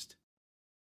baptized.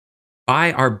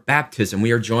 By our baptism,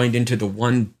 we are joined into the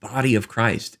one body of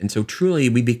Christ. And so truly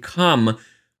we become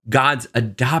God's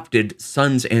adopted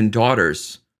sons and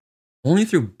daughters only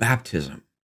through baptism.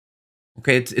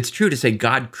 Okay, it's true to say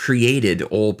God created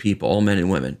all people, all men and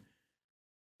women,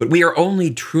 but we are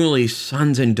only truly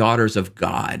sons and daughters of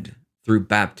God through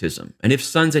baptism. And if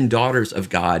sons and daughters of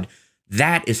God,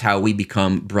 that is how we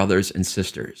become brothers and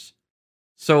sisters.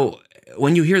 So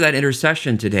when you hear that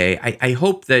intercession today, I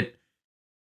hope that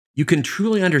you can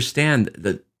truly understand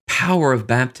the power of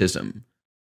baptism,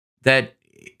 that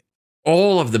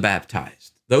all of the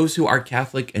baptized, those who are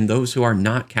Catholic and those who are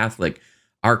not Catholic,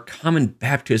 our common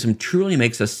baptism truly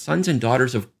makes us sons and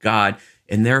daughters of God,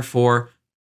 and therefore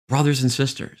brothers and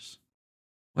sisters.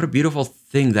 What a beautiful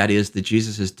thing that is that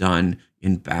Jesus has done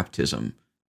in baptism,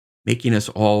 making us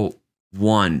all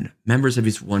one, members of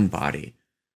his one body.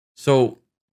 So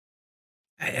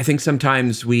I think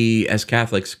sometimes we as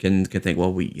Catholics can think,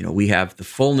 well, we have the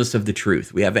fullness of the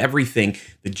truth. We have everything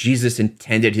that Jesus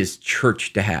intended his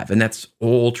church to have. And that's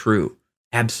all true.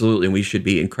 Absolutely. And we should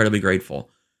be incredibly grateful.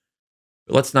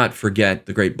 But let's not forget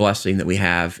the great blessing that we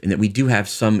have, and that we do have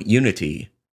some unity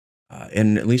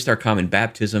in at least our common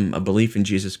baptism, a belief in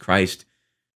Jesus Christ,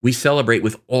 we celebrate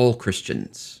with all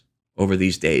Christians over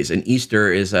these days. And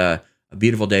Easter is a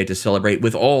beautiful day to celebrate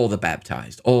with all the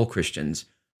baptized, all Christians,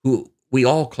 who we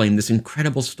all claim this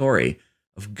incredible story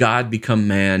of God become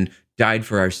man, died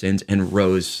for our sins, and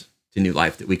rose to new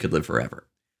life that we could live forever.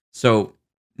 So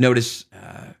notice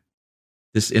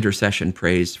this intercession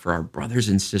prays for our brothers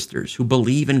and sisters who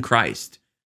believe in Christ,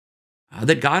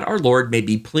 that God our Lord may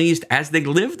be pleased as they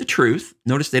live the truth.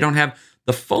 Notice they don't have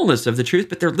the fullness of the truth,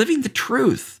 but they're living the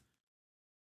truth.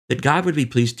 That God would be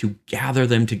pleased to gather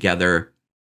them together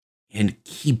and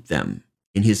keep them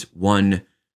in his one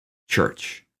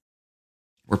church.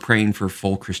 We're praying for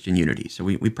full Christian unity. So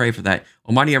we pray for that.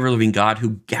 Almighty ever-living God,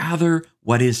 who gather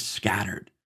what is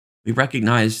scattered. We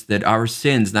recognize that our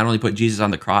sins not only put Jesus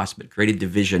on the cross, but created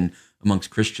division amongst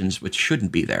Christians, which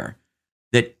shouldn't be there.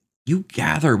 That you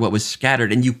gather what was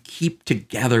scattered and you keep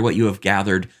together what you have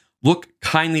gathered. Look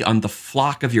kindly on the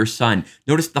flock of your Son.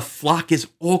 Notice the flock is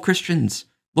all Christians.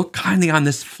 Look kindly on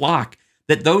this flock,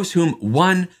 that those whom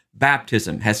one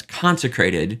baptism has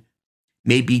consecrated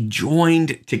may be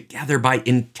joined together by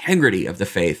integrity of the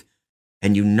faith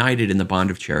and united in the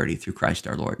bond of charity through Christ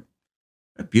our Lord.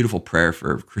 A beautiful prayer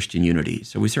for Christian unity.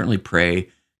 So we certainly pray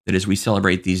that as we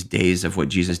celebrate these days of what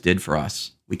Jesus did for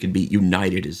us, we could be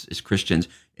united as Christians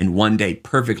and one day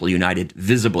perfectly united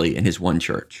visibly in his one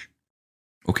church.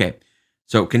 Okay,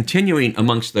 so continuing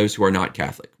amongst those who are not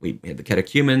Catholic, we had the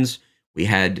catechumens, we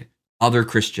had other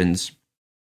Christians.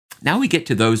 Now we get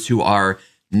to those who are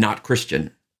not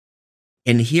Christian.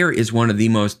 And here is one of the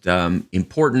most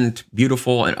important,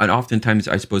 beautiful, and oftentimes,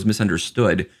 I suppose,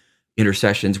 misunderstood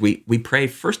intercessions. We pray,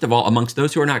 first of all, amongst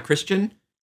those who are not Christian,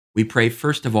 we pray,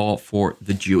 first of all, for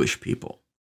the Jewish people.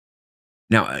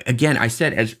 Now, again, I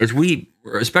said, as we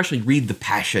especially read the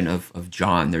Passion of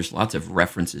John, there's lots of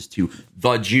references to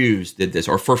the Jews did this,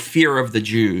 or for fear of the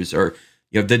Jews, or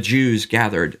the Jews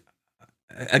gathered.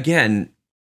 Again,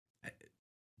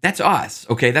 that's us,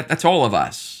 okay? That's all of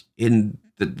us in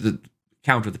the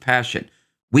account of the Passion.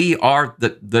 We are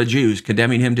the Jews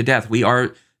condemning him to death. We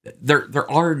are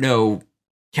there are no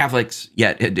Catholics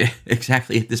yet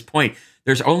exactly at this point.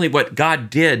 There's only what God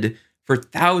did for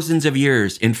thousands of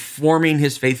years in forming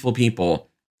his faithful people.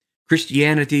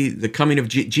 Christianity, the coming of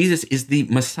Jesus, is the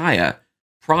Messiah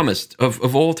promised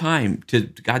of all time to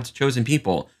God's chosen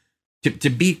people. To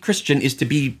be Christian is to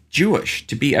be Jewish,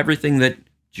 to be everything that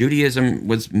Judaism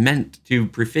was meant to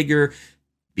prefigure,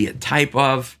 be a type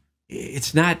of.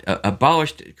 It's not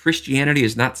abolished. Christianity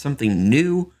is not something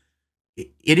new.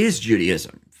 It is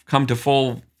Judaism come to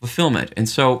full fulfillment. And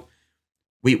so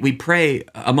we pray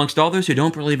amongst all those who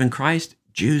don't believe in Christ,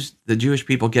 the Jewish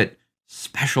people get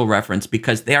special reference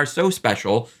because they are so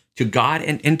special to God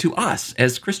and to us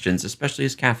as Christians, especially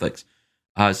as Catholics.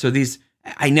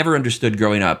 I never understood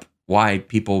growing up why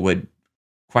people would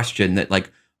question that,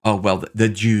 like, oh, well, the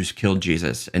Jews killed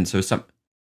Jesus. And so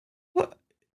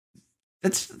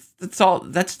that's all.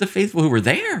 That's the faithful who were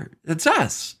there. That's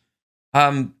us.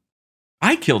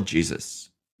 I killed Jesus.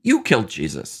 You killed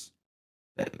Jesus.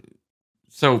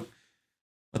 So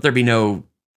let there be no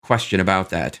question about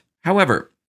that.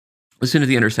 However, listen to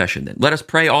the intercession then. Let us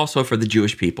pray also for the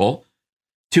Jewish people,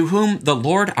 to whom the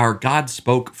Lord our God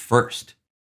spoke first.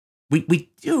 We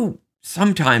do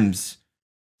sometimes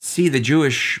see the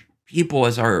Jewish people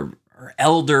as our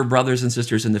elder brothers and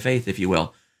sisters in the faith, if you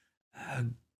will.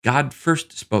 God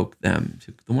first spoke them,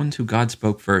 to the ones who God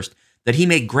spoke first, that he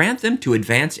may grant them to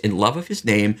advance in love of his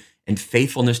name and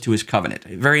faithfulness to his covenant.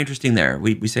 Very interesting there.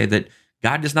 We say that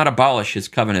God does not abolish his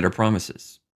covenant or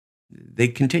promises. They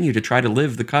continue to try to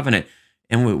live the covenant.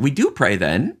 And we do pray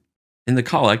then in the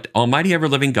collect, Almighty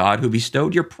ever-living God, who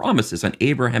bestowed your promises on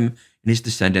Abraham and his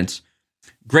descendants,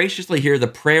 graciously hear the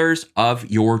prayers of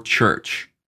your church.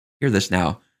 Hear this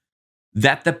now.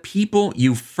 That the people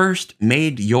you first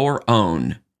made your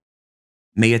own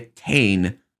may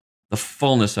attain the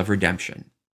fullness of redemption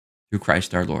through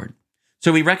Christ our Lord.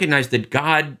 So we recognize that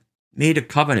God made a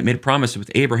covenant, made a promise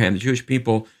with Abraham, the Jewish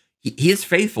people. He is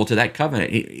faithful to that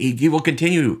covenant. He will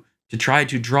continue to try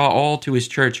to draw all to his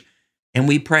church. And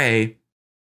we pray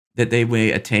that they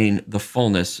may attain the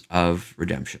fullness of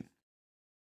redemption.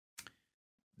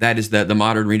 That is the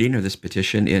modern reading of this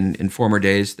petition. In former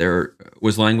days, there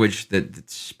was language that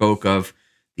spoke of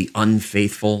the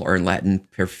unfaithful, or in Latin,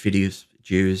 perfidious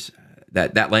Jews.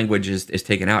 That language is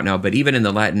taken out now. But even in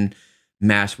the Latin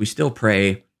Mass, we still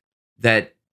pray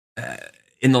that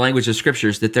in the language of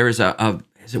Scriptures, that there is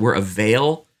as it were, a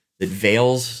veil that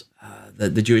veils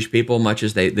the Jewish people, much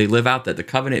as they live out the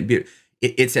covenant.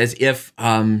 It's as if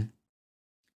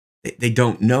they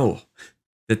don't know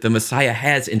that the Messiah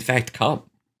has in fact come.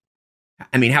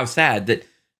 I mean, how sad that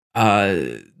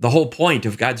the whole point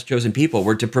of God's chosen people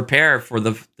were to prepare for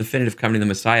the definitive coming of the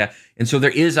Messiah. And so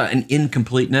there is an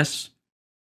incompleteness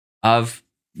of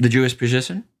the Jewish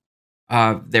position.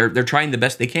 They're trying the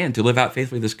best they can to live out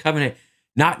faithfully this covenant,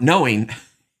 not knowing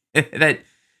that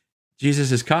Jesus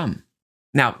has come.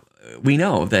 Now, we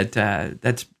know that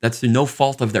that's through no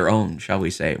fault of their own, shall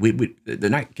we say. They're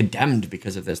not condemned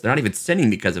because of this. They're not even sinning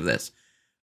because of this.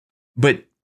 But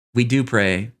we do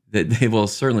pray that they will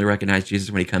certainly recognize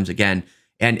Jesus when he comes again.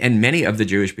 And many of the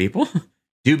Jewish people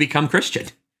do become Christian.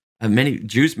 Many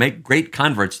Jews make great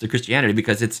converts to Christianity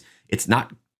because it's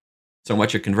not so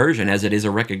much a conversion as it is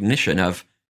a recognition of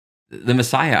the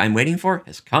Messiah I'm waiting for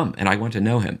has come, and I want to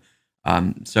know him.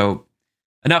 So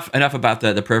enough about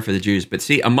the prayer for the Jews. But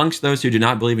see, amongst those who do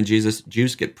not believe in Jesus,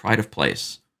 Jews get pride of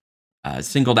place,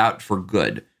 singled out for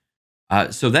good.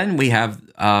 So then we have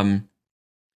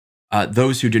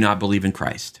those who do not believe in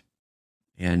Christ,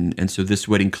 and so this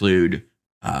would include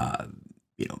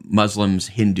Muslims,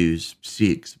 Hindus,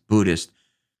 Sikhs, Buddhists.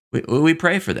 We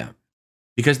pray for them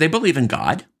because they believe in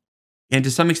God, and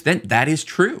to some extent that is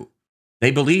true.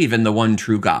 They believe in the one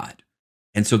true God,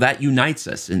 and so that unites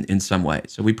us in some way.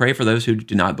 So we pray for those who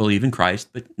do not believe in Christ,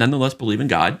 but nonetheless believe in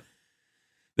God.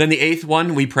 Then the eighth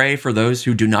one, we pray for those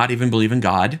who do not even believe in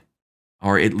God,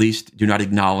 or at least do not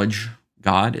acknowledge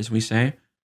God, as we say.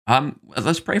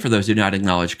 Let's pray for those who do not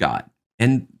acknowledge God.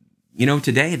 And,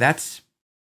 today it's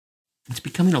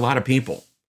becoming a lot of people.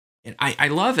 And I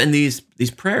love in these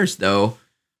prayers, though,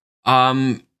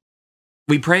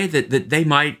 we pray that they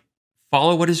might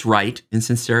follow what is right in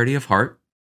sincerity of heart.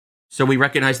 So we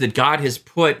recognize that God has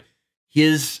put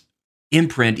his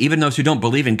imprint, even those who don't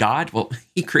believe in God, well,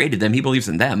 he created them, he believes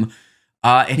in them,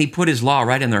 and he put his law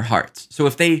right in their hearts. So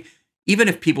even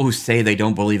if people who say they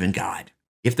don't believe in God,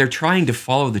 if they're trying to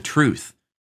follow the truth,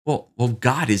 well,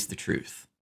 God is the truth.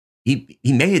 He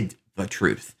made the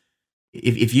truth.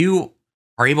 If you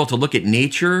are able to look at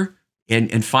nature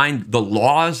and find the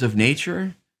laws of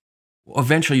nature, well,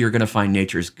 eventually you're going to find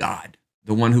nature's God,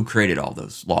 the one who created all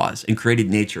those laws and created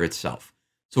nature itself.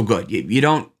 So good. You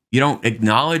don't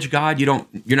acknowledge God. You're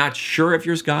not sure if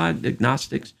there's God,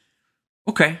 agnostics.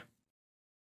 Okay.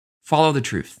 Follow the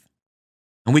truth.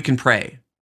 And we can pray.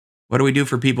 What do we do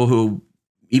for people who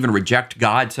even reject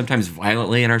God, sometimes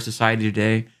violently in our society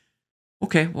today?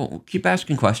 Okay, well, keep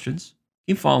asking questions.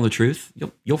 Keep following the truth.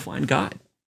 You'll find God.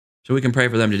 So we can pray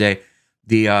for them today.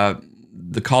 The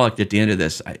collect at the end of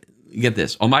this, get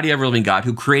this. Almighty ever-living God,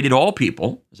 who created all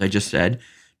people, as I just said,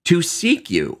 to seek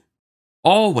you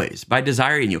always by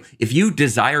desiring you. If you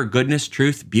desire goodness,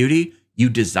 truth, beauty, you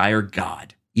desire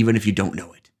God, even if you don't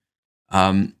know it.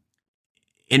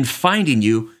 In finding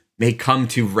you may come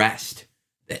to rest.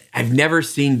 I've never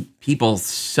seen people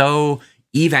so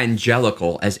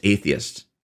evangelical as atheists.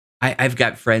 I've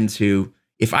got friends who,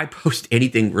 if I post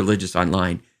anything religious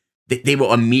online, they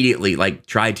will immediately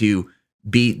try to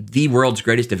be the world's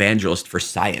greatest evangelist for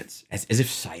science, as if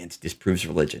science disproves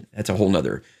religion. That's a whole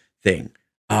nother thing.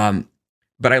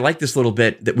 But I like this little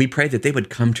bit that we pray that they would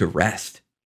come to rest.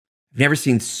 I've never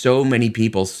seen so many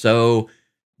people so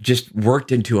just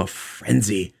worked into a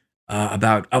frenzy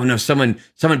about, oh no, someone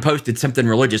posted something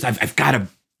religious. I've got to,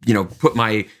 put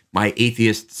my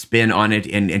atheist spin on it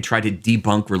and try to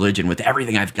debunk religion with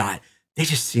everything I've got. They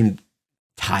just seem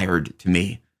tired to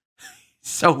me.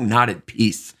 So not at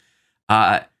peace.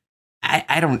 I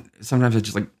don't, sometimes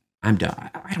it's just I'm done.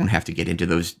 I don't have to get into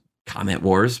those comment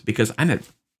wars because am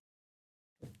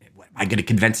I going to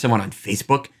convince someone on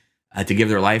Facebook to give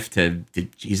their life to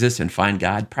Jesus and find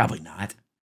God? Probably not.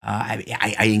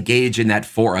 I engage in that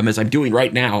forum as I'm doing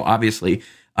right now, obviously,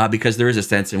 because there is a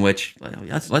sense in which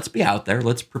let's be out there,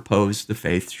 let's propose the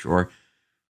faith, sure,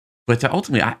 but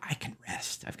ultimately I can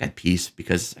rest. I've got peace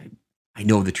because I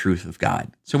know the truth of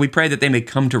God. So we pray that they may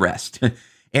come to rest,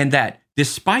 and that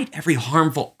despite every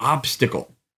harmful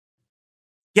obstacle,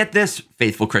 get this,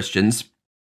 faithful Christians,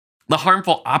 the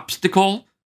harmful obstacle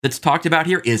that's talked about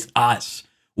here is us.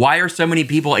 Why are so many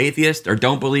people atheists or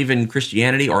don't believe in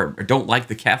Christianity or don't like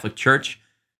the Catholic Church?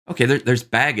 Okay, there's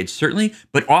baggage, certainly,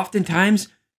 but oftentimes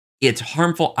it's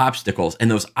harmful obstacles,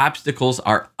 and those obstacles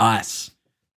are us.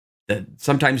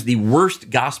 Sometimes the worst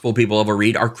gospel people ever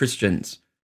read are Christians.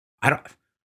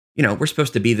 We're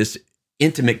supposed to be this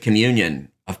intimate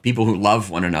communion of people who love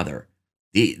one another.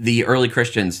 The early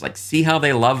Christians, see how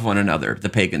they love one another, the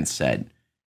pagans said.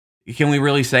 Can we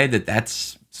really say that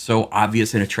that's so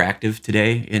obvious and attractive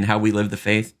today in how we live the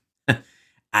faith?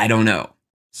 I don't know.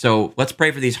 So let's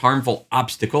pray for these harmful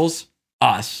obstacles,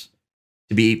 us,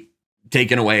 to be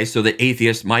taken away so that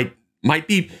atheists might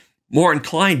be more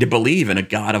inclined to believe in a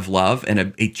God of love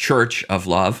and a church of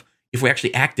love, if we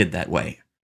actually acted that way.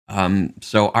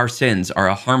 So our sins are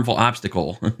a harmful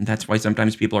obstacle. That's why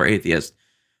sometimes people are atheists.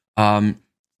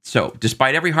 So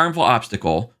despite every harmful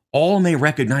obstacle, all may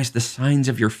recognize the signs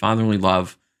of your fatherly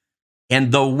love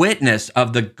and the witness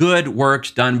of the good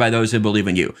works done by those who believe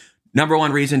in you. Number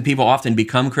one reason people often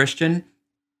become Christian,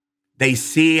 they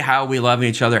see how we love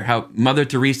each other, how Mother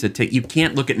Teresa, you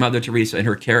can't look at Mother Teresa and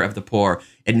her care of the poor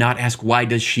and not ask, why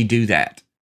does she do that?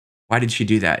 Why did she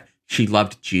do that? She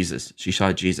loved Jesus. She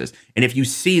saw Jesus. And if you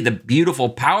see the beautiful,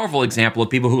 powerful example of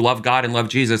people who love God and love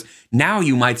Jesus, now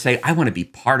you might say, I want to be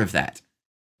part of that.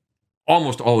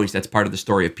 Almost always that's part of the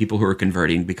story of people who are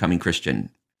converting, becoming Christian.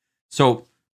 So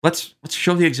let's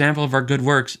show the example of our good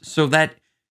works so that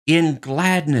in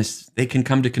gladness they can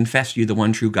come to confess you, the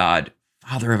one true God,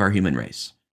 Father of our human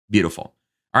race. Beautiful.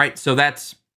 All right, so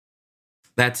that's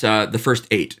the first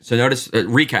 8. So notice,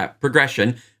 recap,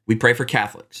 progression. We pray for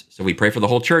Catholics. So we pray for the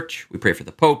whole church. We pray for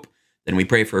the Pope. Then we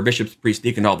pray for bishops, priests,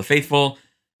 deacons, all the faithful.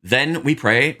 Then we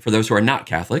pray for those who are not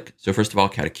Catholic. So first of all,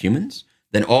 catechumens.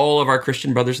 Then all of our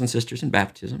Christian brothers and sisters in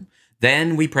baptism.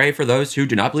 Then we pray for those who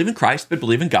do not believe in Christ but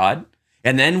believe in God.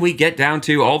 And then we get down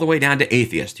to all the way down to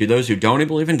atheists, to those who don't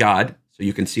believe in God. So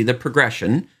you can see the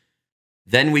progression.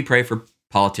 Then we pray for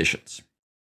politicians.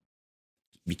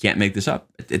 You can't make this up.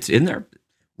 It's in there.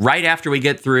 Right after we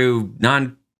get through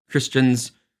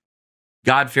non-Christians,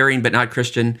 God-fearing but not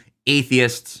Christian,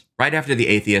 atheists, right after the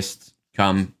atheists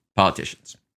come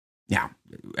politicians. Now,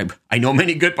 I know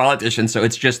many good politicians, so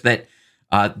it's just that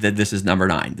this is number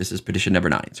 9. This is petition number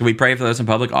 9. So we pray for those in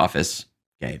public office.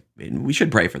 Okay, we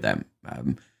should pray for them.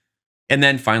 And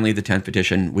then finally, the 10th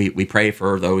petition, we pray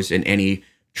for those in any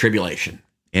tribulation.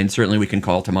 And certainly we can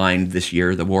call to mind this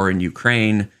year the war in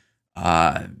Ukraine,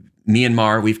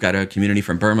 Myanmar. We've got a community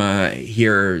from Burma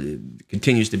here,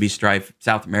 continues to be strife,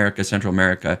 South America, Central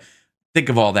America. Think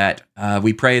of all that.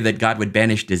 We pray that God would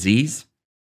banish disease.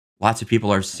 Lots of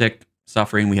people are sick,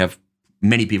 suffering. We have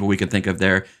many people we can think of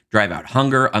there. Drive out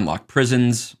hunger, unlock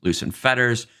prisons, loosen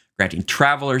fetters, granting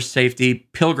travelers safety,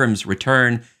 pilgrims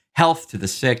return, health to the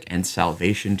sick, and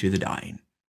salvation to the dying.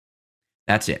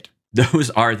 That's it. Those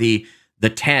are the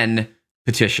 10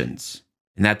 petitions.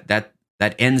 And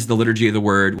that ends the Liturgy of the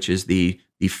Word, which is the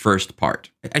first part.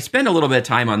 I spend a little bit of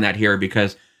time on that here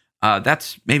because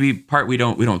that's maybe part we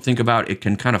don't think about. It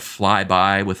can kind of fly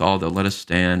by with all the let us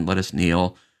stand, let us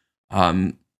kneel.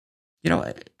 I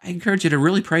encourage you to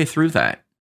really pray through that.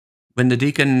 When the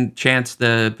deacon chants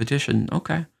the petition,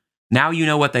 okay, now you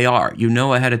know what they are. You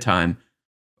know ahead of time,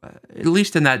 at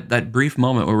least in that brief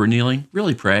moment where we're kneeling,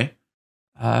 really pray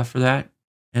for that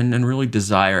and really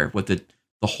desire what the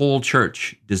whole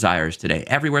church desires today.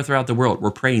 Everywhere throughout the world,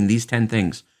 we're praying these 10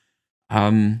 things.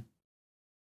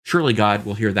 Surely God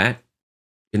will hear that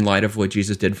in light of what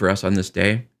Jesus did for us on this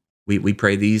day. We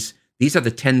pray these. These are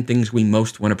the 10 things we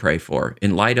most want to pray for.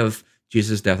 In light of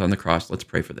Jesus' death on the cross, let's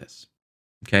pray for this.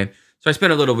 Okay? So I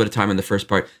spent a little bit of time on the first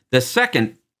part. The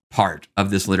second part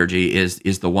of this liturgy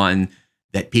is the one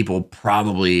that people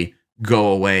probably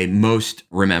go away most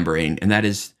remembering, and that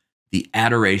is the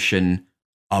adoration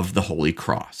of the Holy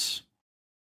Cross.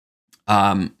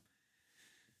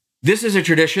 This is a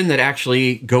tradition that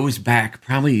actually goes back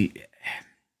probably,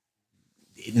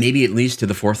 maybe at least to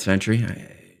the 4th century.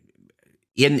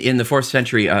 In the 4th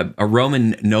century, a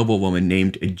Roman noblewoman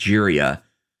named Egeria,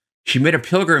 she made a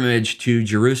pilgrimage to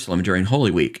Jerusalem during Holy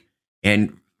Week.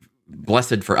 And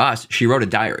blessed for us, she wrote a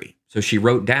diary. So she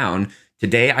wrote down,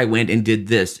 today I went and did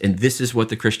this, and this is what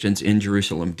the Christians in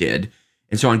Jerusalem did.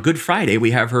 And so on Good Friday, we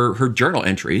have her journal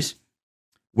entries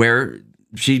where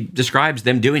she describes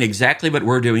them doing exactly what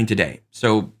we're doing today.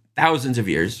 So thousands of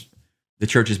years, the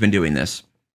church has been doing this,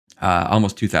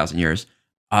 almost 2,000 years.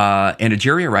 And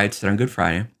Egeria writes that on Good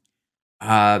Friday,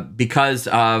 because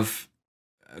of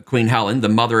Queen Helen, the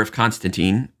mother of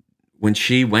Constantine, when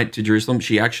she went to Jerusalem,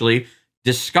 she actually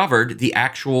discovered the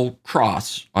actual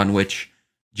cross on which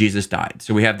Jesus died.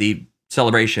 So we have the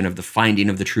celebration of the finding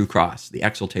of the true cross, the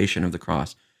exaltation of the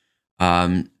cross.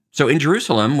 So in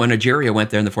Jerusalem, when Egeria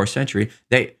went there in the 4th century,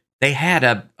 they had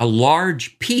a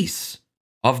large piece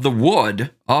of the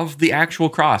wood of the actual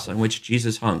cross on which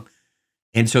Jesus hung.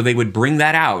 And so they would bring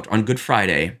that out on Good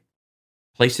Friday,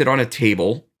 place it on a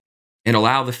table, and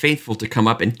allow the faithful to come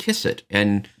up and kiss it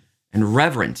and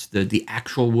reverence the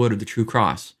actual wood of the true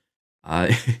cross.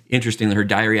 Interestingly, her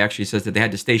diary actually says that they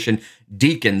had to station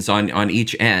deacons on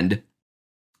each end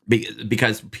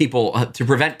because people, to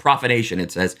prevent profanation,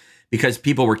 it says, because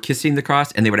people were kissing the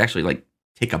cross and they would actually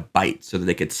take a bite so that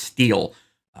they could steal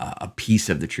a piece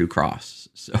of the true cross.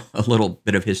 So a little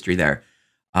bit of history there.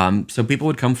 So people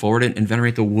would come forward and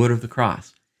venerate the wood of the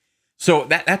cross. So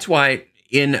that's why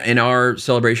in our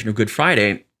celebration of Good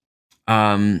Friday,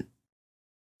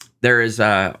 there is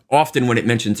often when it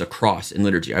mentions a cross in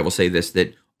liturgy, I will say this,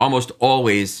 that almost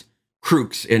always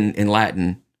crux in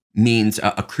Latin means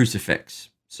a crucifix.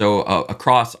 So a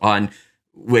cross on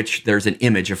which there's an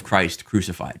image of Christ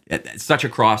crucified. Such a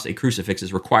cross, a crucifix,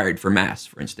 is required for Mass,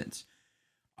 for instance.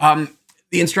 The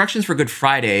instructions for Good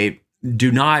Friday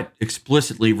do not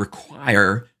explicitly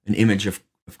require an image of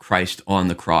Christ on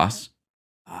the cross.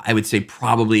 I would say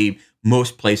probably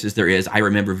most places there is. I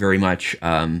remember very much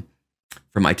from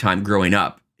my time growing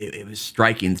up, it was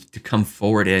striking to come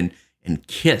forward and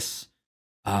kiss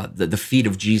the feet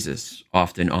of Jesus,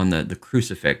 often on the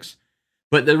crucifix.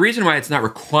 But the reason why it's not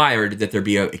required that there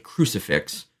be a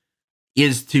crucifix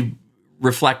is to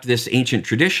reflect this ancient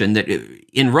tradition that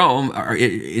in Rome, or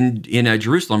in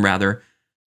Jerusalem rather,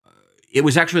 it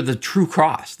was actually the true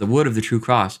cross, the wood of the true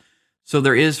cross. So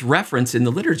there is reference in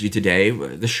the liturgy today,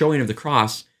 the showing of the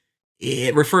cross.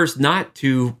 It refers not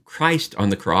to Christ on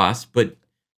the cross, but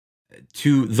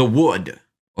to the wood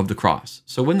of the cross.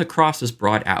 So when the cross is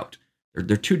brought out,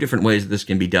 there are two different ways that this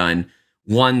can be done.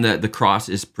 One, the cross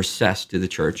is processed to the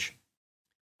church.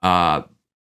 And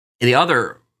the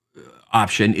other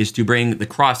option is to bring the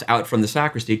cross out from the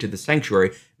sacristy to the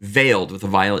sanctuary, veiled with a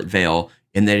violet veil,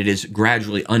 and that it is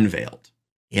gradually unveiled.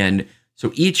 And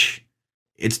so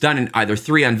it's done in either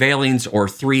 3 unveilings or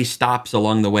 3 stops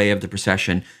along the way of the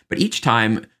procession. But each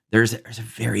time there's a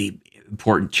very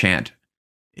important chant.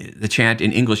 The chant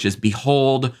in English is,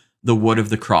 "Behold the wood of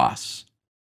the cross,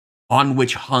 on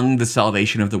which hung the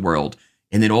salvation of the world."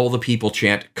 And then all the people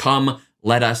chant, "Come,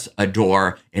 let us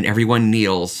adore." And everyone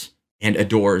kneels and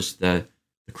adores the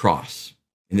cross.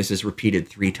 And this is repeated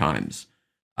 3 times.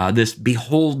 This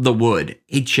 "Behold the wood,"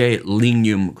 ecce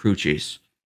lignum crucis,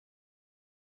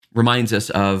 reminds us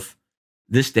of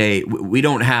this day. We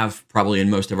don't have, probably in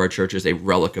most of our churches, a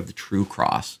relic of the true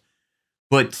cross.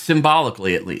 But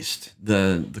symbolically, at least,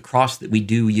 the cross that we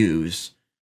do use,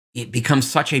 it becomes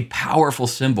such a powerful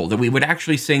symbol that we would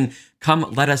actually sing,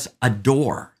 "Come, let us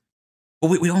adore."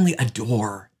 Well, we only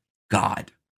adore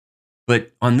God.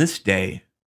 But on this day,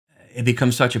 it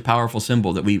becomes such a powerful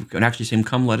symbol that we can actually sing,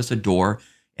 "Come, let us adore."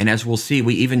 And as we'll see,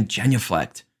 we even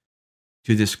genuflect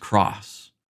to this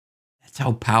cross. That's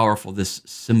how powerful this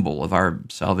symbol of our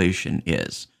salvation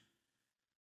is.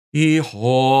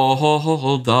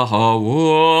 Behold the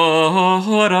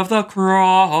wood of the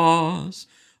cross,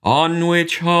 on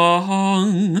which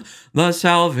hung the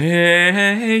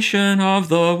salvation of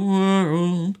the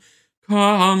world.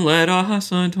 Come, let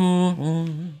us adore.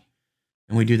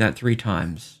 And we do that 3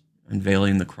 times,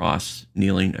 unveiling the cross,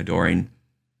 kneeling, adoring.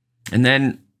 And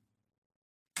then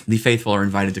the faithful are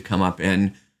invited to come up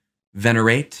and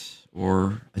venerate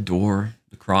or adore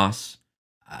the cross.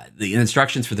 The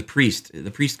instructions for the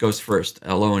priest goes first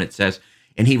alone, it says,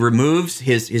 and he removes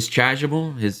his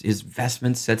chasuble, his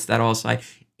vestments, sets that all aside.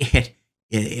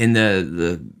 In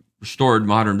the restored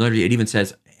modern liturgy, it even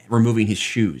says removing his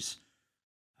shoes.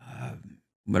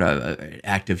 What an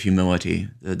act of humility.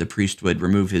 The priest would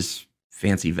remove his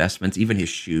fancy vestments, even his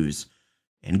shoes,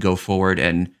 and go forward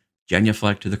and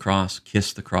genuflect to the cross,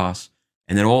 kiss the cross,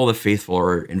 and then all the faithful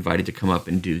are invited to come up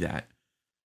and do that.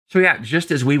 So yeah,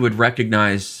 just as we would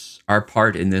recognize our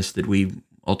part in this, that we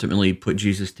ultimately put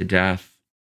Jesus to death,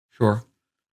 sure,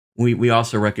 we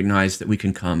also recognize that we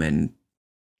can come and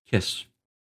kiss.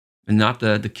 And not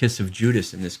the kiss of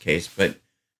Judas in this case, but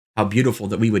how beautiful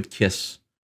that we would kiss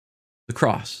the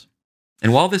cross.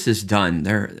 And while this is done,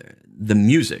 the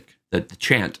music, the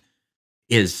chant,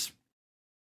 it's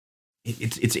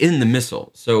in the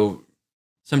missal. So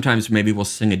sometimes maybe we'll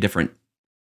sing a different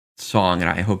song, and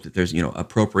I hope that there's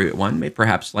appropriate one, maybe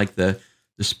perhaps like the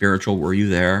spiritual "Were You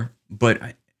There?"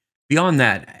 But beyond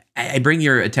that, I bring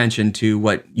your attention to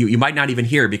what you might not even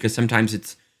hear, because sometimes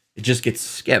it just gets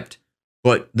skipped.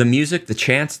 But the music, the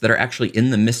chants that are actually in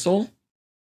the missal,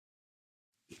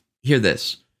 hear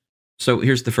this. So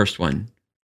here's the first one.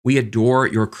 "We adore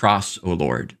your cross, O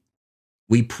Lord.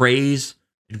 We praise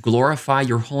and glorify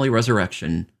your holy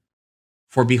resurrection.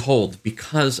 For behold,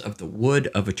 because of the wood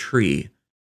of a tree,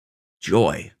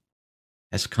 joy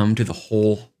has come to the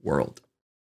whole world."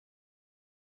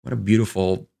 What a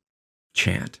beautiful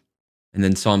chant. And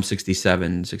then Psalm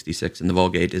 67, 66 in the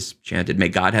Vulgate is chanted, "May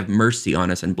God have mercy on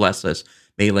us and bless us.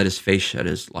 May he let his face shed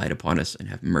his light upon us and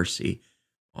have mercy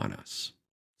on us."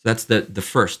 So that's the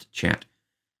first chant.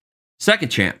 Second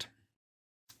chant,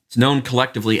 it's known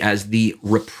collectively as the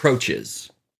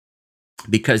reproaches,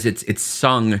 because it's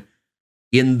sung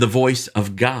in the voice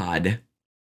of God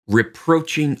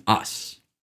reproaching us.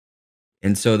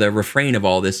 And so the refrain of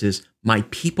all this is, "My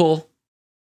people,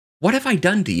 what have I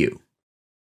done to you?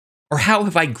 Or how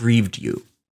have I grieved you?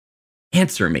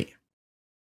 Answer me.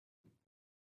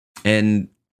 And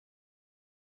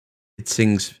it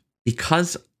sings,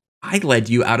 because I led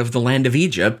you out of the land of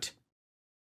Egypt,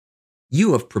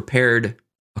 you have prepared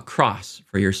a cross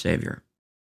for your Savior.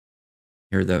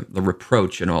 Hear the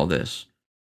reproach in all this.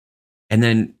 And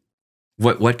then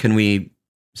what can we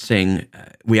sing?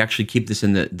 We actually keep this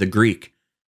in the Greek.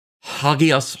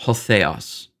 Hagios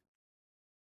Hotheos.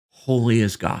 Holy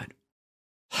is God.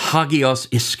 Hagios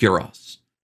Iskyros.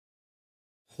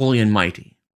 Holy and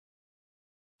mighty.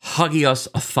 Hagios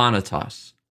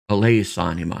Athanatos. Eleis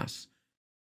animas.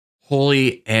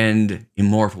 Holy and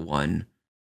immortal one,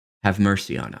 have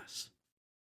mercy on us.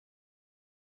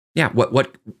 Yeah,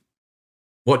 what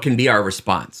can be our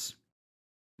response?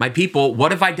 My people,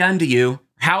 what have I done to you?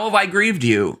 How have I grieved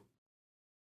you?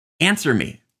 Answer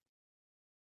me.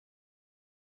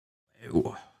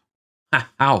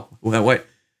 How?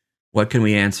 What can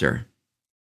we answer?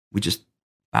 We just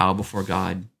bow before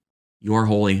God. You are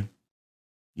holy.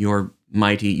 You are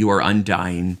mighty. You are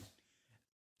undying.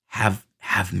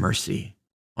 Have mercy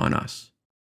on us.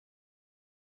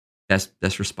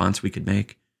 Best response we could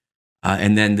make.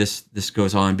 And then this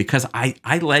goes on, because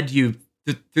I led you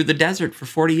through the desert for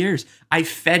 40 years. I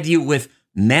fed you with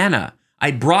manna.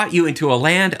 I brought you into a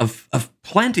land of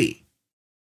plenty.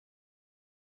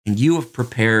 And you have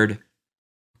prepared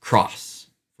a cross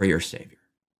for your Savior.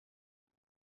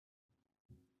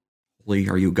 Holy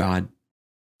are you, God.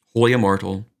 Holy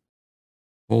immortal.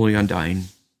 Holy undying.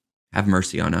 Have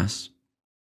mercy on us.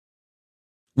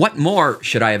 What more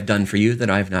should I have done for you that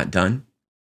I have not done?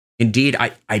 Indeed,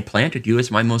 I planted you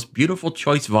as my most beautiful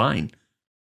choice vine,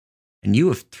 and you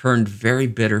have turned very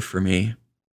bitter for me.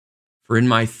 For in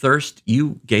my thirst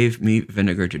you gave me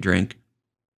vinegar to drink,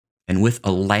 and with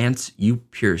a lance you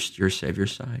pierced your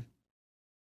Savior's side.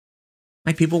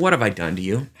 My people, what have I done to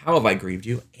you? How have I grieved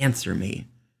you? Answer me.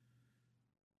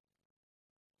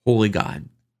 Holy God,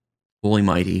 holy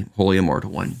mighty, holy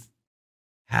immortal one,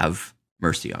 have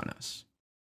mercy on us.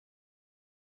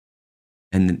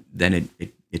 And then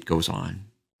it goes on,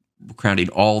 recounting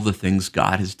all the things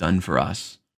God has done for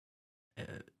us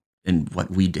and what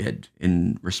we did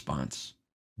in response,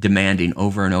 demanding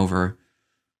over and over,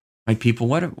 my people,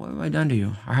 what have I done to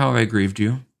you? Or how have I grieved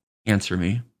you? Answer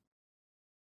me.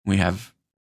 We have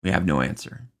no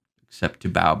answer except to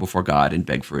bow before God and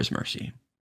beg for his mercy.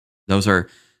 Those are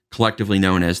collectively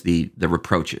known as the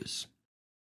reproaches.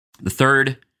 The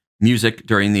third music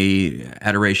during the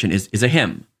adoration is a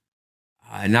hymn.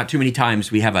 Not too many times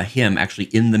we have a hymn actually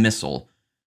in the missal,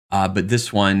 but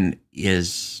this one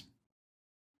it's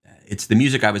the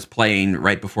music I was playing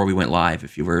right before we went live,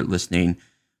 if you were listening.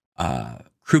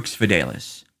 Crux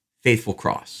Fidelis, Faithful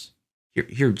Cross.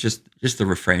 Here, just the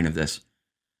refrain of this.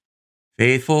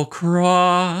 Faithful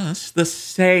cross, the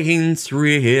saints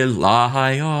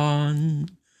rely on,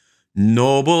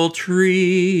 noble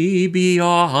tree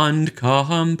beyond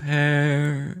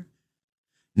compare.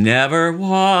 Never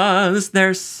was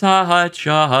there such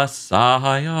a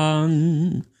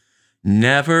scion,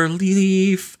 never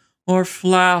leaf or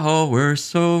flower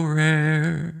so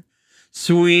rare.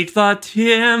 Sweet the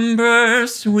timber,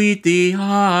 sweet the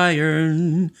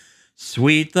iron,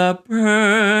 sweet the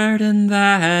burden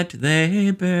that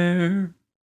they bear.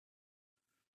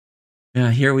 Now,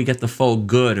 here we get the full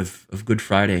good of Good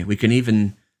Friday. We can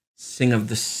even sing of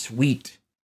the sweet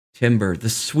timber, the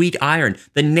sweet iron,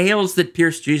 the nails that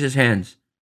pierced Jesus' hands.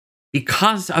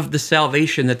 Because of the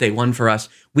salvation that they won for us,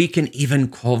 we can even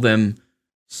call them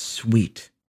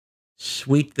sweet.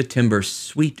 Sweet the timber,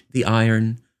 sweet the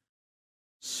iron,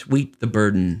 sweet the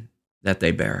burden that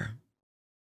they bear.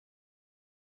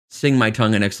 Sing my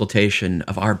tongue in exultation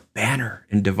of our banner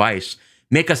and device.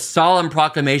 Make a solemn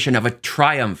proclamation of a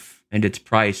triumph and its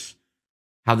price,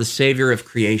 how the Savior of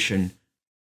creation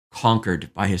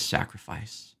conquered by his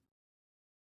sacrifice.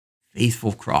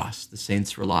 Faithful cross the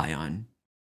saints rely on,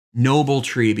 noble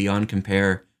tree beyond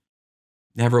compare.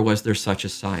 Never was there such a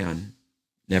scion,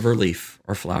 never leaf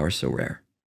or flower so rare.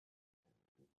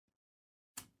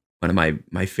 One of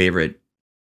my favorite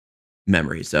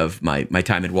memories of my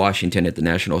time in Washington at the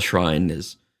National Shrine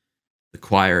is the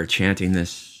choir chanting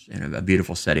this in a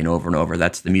beautiful setting over and over.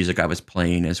 That's the music I was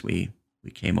playing as we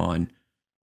came on.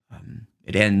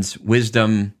 It ends,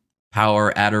 wisdom,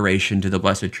 power, adoration to the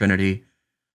Blessed Trinity,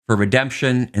 for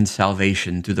redemption and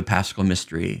salvation through the Paschal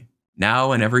mystery,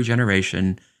 now and every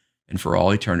generation, and for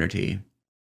all eternity.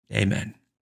 Amen.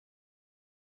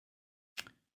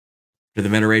 For the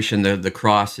veneration, the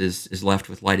cross is left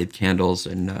with lighted candles,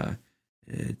 and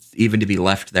it's even to be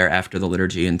left there after the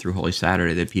liturgy and through Holy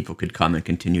Saturday that people could come and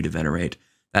continue to venerate.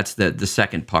 That's the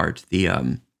second part, the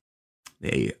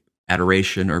the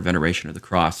adoration or veneration of the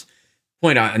cross.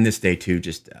 Point out on this day too,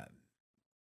 just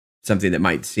something that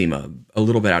might seem a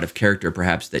little bit out of character,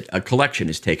 perhaps, that a collection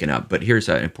is taken up. But here's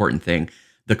an important thing.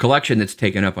 The collection that's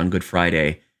taken up on Good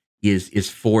Friday is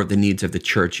for the needs of the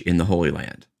church in the Holy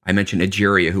Land. I mentioned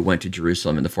Egeria, who went to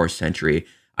Jerusalem in the 4th century.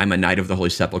 I'm a Knight of the Holy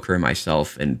Sepulchre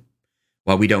myself, and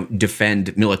while we don't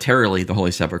defend militarily the Holy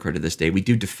Sepulchre to this day, we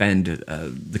do defend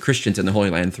the Christians in the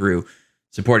Holy Land through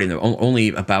supporting them. Only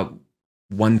about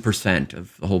 1%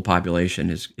 of the whole population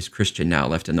is Christian now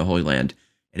left in the Holy Land,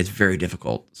 and it's very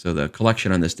difficult. So the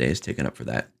collection on this day is taken up for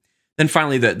that. Then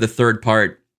finally, the third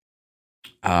part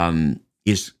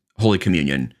is Holy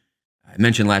Communion. I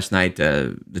mentioned last night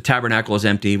the tabernacle is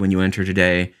empty when you enter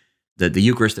today. The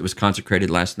Eucharist that was consecrated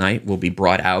last night will be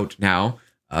brought out now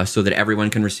so that everyone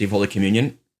can receive Holy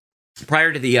Communion.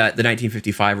 Prior to the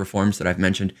 1955 reforms that I've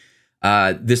mentioned,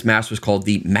 this Mass was called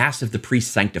the Mass of the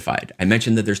Priest Sanctified. I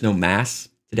mentioned that there's no Mass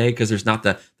today because there's not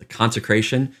the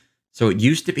consecration. So it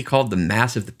used to be called the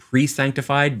Mass of the Priest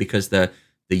Sanctified because the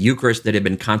Eucharist that had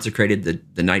been consecrated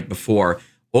the night before,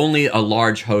 only a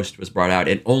large host was brought out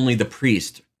and only the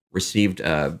priest received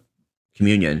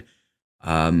communion.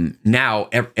 Now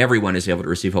everyone is able to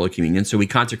receive Holy Communion. So we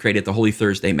consecrated the Holy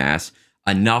Thursday Mass,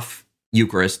 enough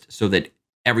Eucharist so that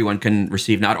everyone can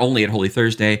receive not only at Holy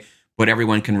Thursday, but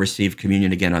everyone can receive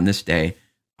communion again on this day.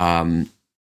 It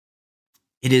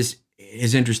is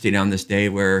interesting on this day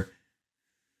where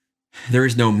there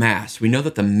is no Mass. We know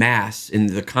that the Mass in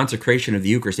the consecration of the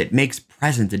Eucharist, it makes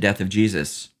present the death of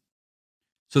Jesus.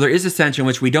 So there is a sense in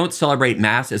which we don't celebrate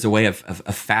Mass as a way of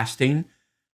fasting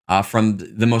from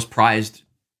the most prized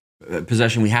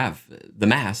possession we have, the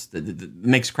Mass, that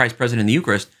makes Christ present in the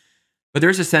Eucharist. But there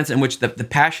is a sense in which the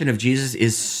passion of Jesus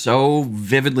is so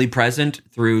vividly present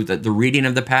through the reading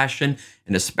of the Passion,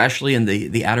 and especially in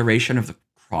the adoration of the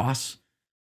cross,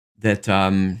 that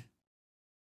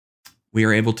we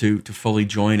are able to fully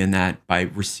join in that by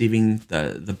receiving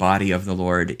the body of the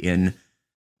Lord in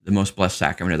the most blessed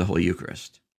sacrament of the Holy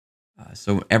Eucharist.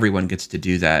 So everyone gets to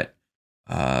do that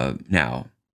now.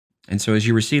 And so as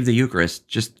you receive the Eucharist,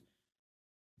 just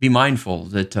be mindful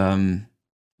that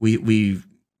we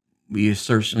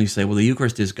certainly say, well, the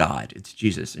Eucharist is God, it's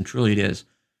Jesus, and truly it is,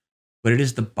 but it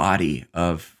is the body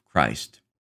of Christ.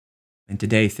 And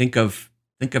today, think of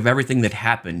everything that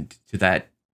happened to that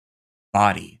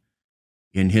body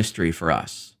in history for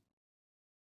us.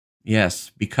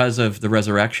 Yes, because of the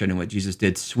resurrection and what Jesus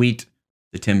did, sweet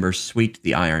the timber, sweet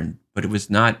the iron, but it was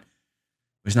not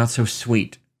so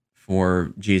sweet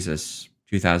for Jesus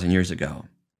 2,000 years ago.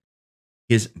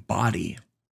 His body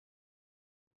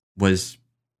was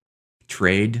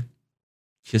betrayed,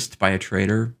 kissed by a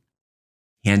traitor,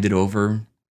 handed over,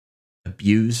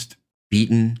 abused,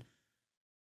 beaten,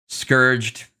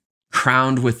 scourged,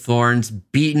 crowned with thorns,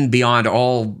 beaten beyond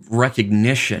all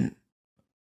recognition,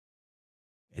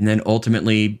 and then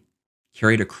ultimately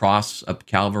carried a cross up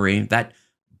Calvary. That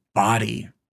body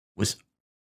was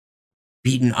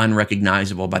beaten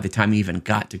unrecognizable by the time he even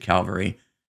got to Calvary.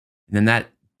 And then that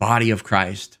body of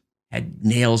Christ had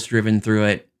nails driven through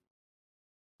it,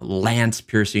 a lance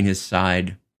piercing his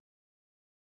side,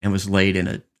 and was laid in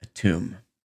a tomb.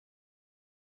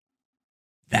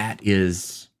 That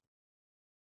is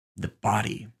the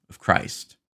body of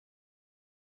Christ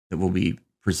that will be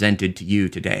presented to you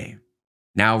today,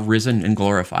 now risen and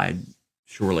glorified,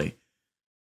 surely.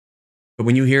 But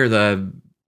when you hear the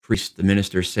priest, the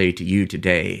minister say to you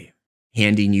today,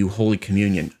 handing you Holy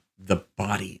Communion, the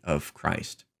body of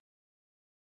Christ,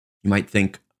 you might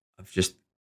think of just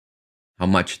how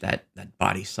much that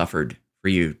body suffered for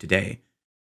you today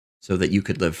so that you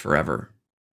could live forever,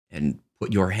 and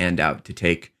put your hand out to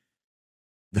take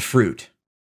the fruit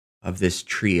of this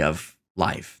tree of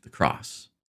life, the cross,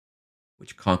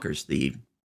 which conquers the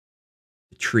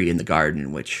tree in the garden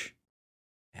in which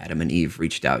Adam and Eve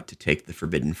reached out to take the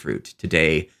forbidden fruit.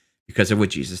 Today, because of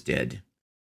what Jesus did,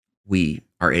 we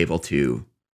are able to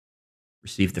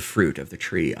receive the fruit of the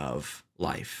tree of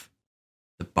life,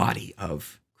 the body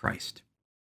of Christ.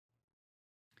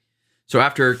 So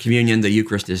after communion, the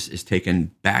Eucharist is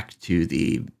taken back to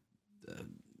the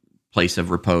place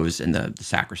of repose in the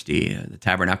sacristy. The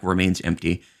tabernacle remains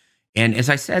empty. And as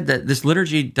I said, that this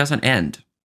liturgy doesn't end.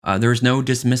 There is no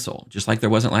dismissal, just like there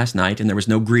wasn't last night, and there was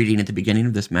no greeting at the beginning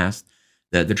of this Mass.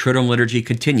 The Triduum liturgy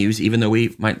continues, even though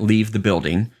we might leave the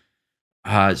building.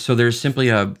 So there's simply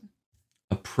a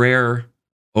prayer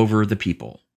over the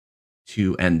people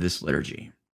to end this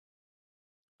liturgy.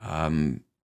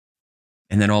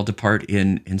 And then all depart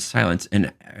in silence.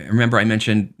 And remember, I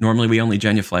mentioned normally we only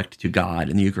genuflect to God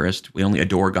in the Eucharist. We only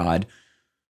adore God.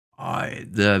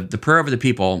 The prayer over the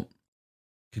people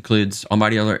concludes,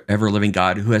 Almighty ever-living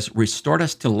God, who has restored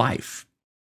us to life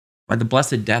by the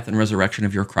blessed death and resurrection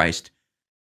of your Christ,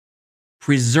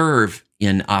 preserve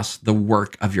in us the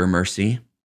work of your mercy,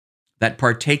 that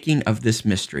partaking of this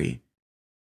mystery,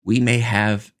 we may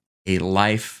have a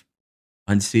life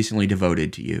unceasingly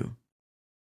devoted to you,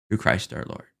 through Christ our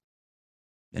Lord.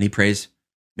 Then he prays,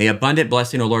 may abundant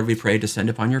blessing, O Lord, we pray, descend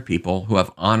upon your people who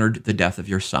have honored the death of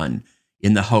your Son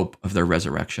in the hope of their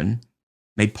resurrection.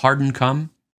 May pardon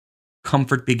come,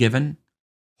 comfort be given,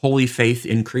 holy faith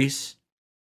increase,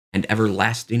 and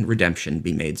everlasting redemption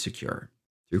be made secure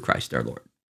through Christ our Lord.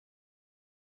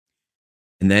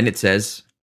 And then it says,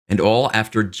 and all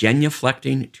after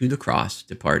genuflecting to the cross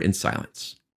depart in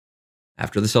silence.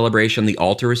 After the celebration, the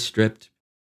altar is stripped,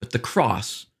 but the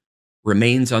cross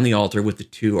remains on the altar with the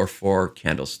 2 or 4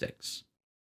 candlesticks.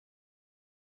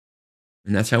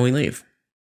 And that's how we leave.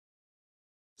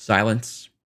 Silence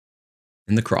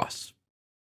and the cross.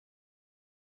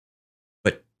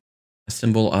 But a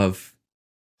symbol of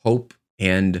hope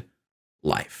and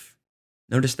life.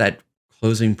 Notice that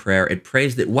closing prayer. It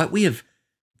prays that what we have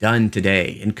done today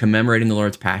in commemorating the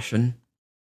Lord's Passion,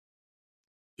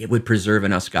 it would preserve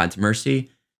in us God's mercy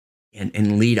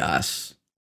and lead us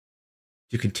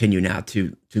to continue now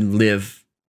to live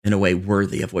in a way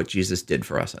worthy of what Jesus did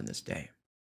for us on this day.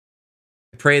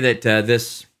 I pray that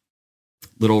this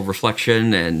little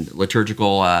reflection and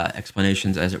liturgical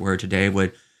explanations, as it were, today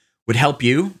would help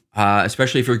you,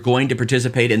 especially if you're going to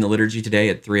participate in the liturgy today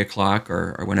at 3 o'clock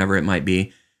or whenever it might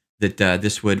be, that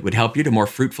this would help you to more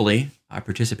fruitfully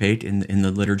participate in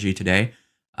the liturgy today.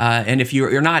 And if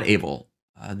you're not able,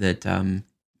 that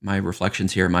my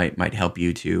reflections here might help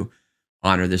you to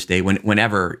honor this day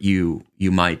whenever you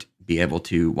might be able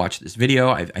to watch this video.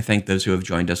 I thank those who have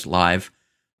joined us live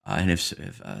and have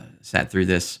sat through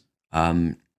this.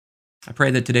 I pray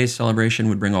that today's celebration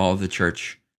would bring all of the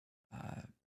church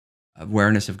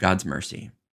awareness of God's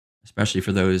mercy, especially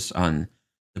for those on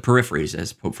the peripheries,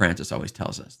 as Pope Francis always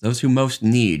tells us, those who most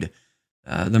need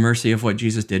the mercy of what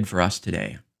Jesus did for us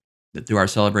today, that through our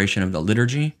celebration of the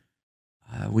liturgy,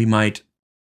 we might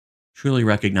truly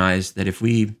recognize that if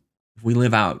we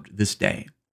live out this day,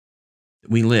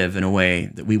 that we live in a way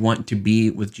that we want to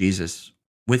be with Jesus,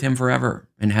 with him forever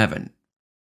in heaven,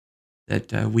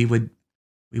 that we would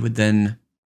then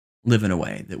live in a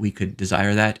way that we could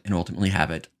desire that and ultimately have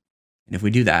it. And if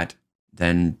we do that,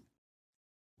 then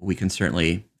we can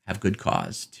certainly have good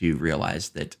cause to realize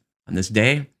that on this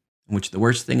day, in which the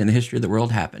worst thing in the history of the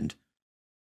world happened,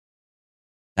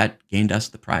 that gained us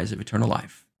the prize of eternal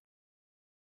life.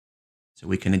 So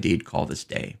we can indeed call this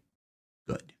day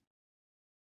good.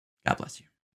 God bless you.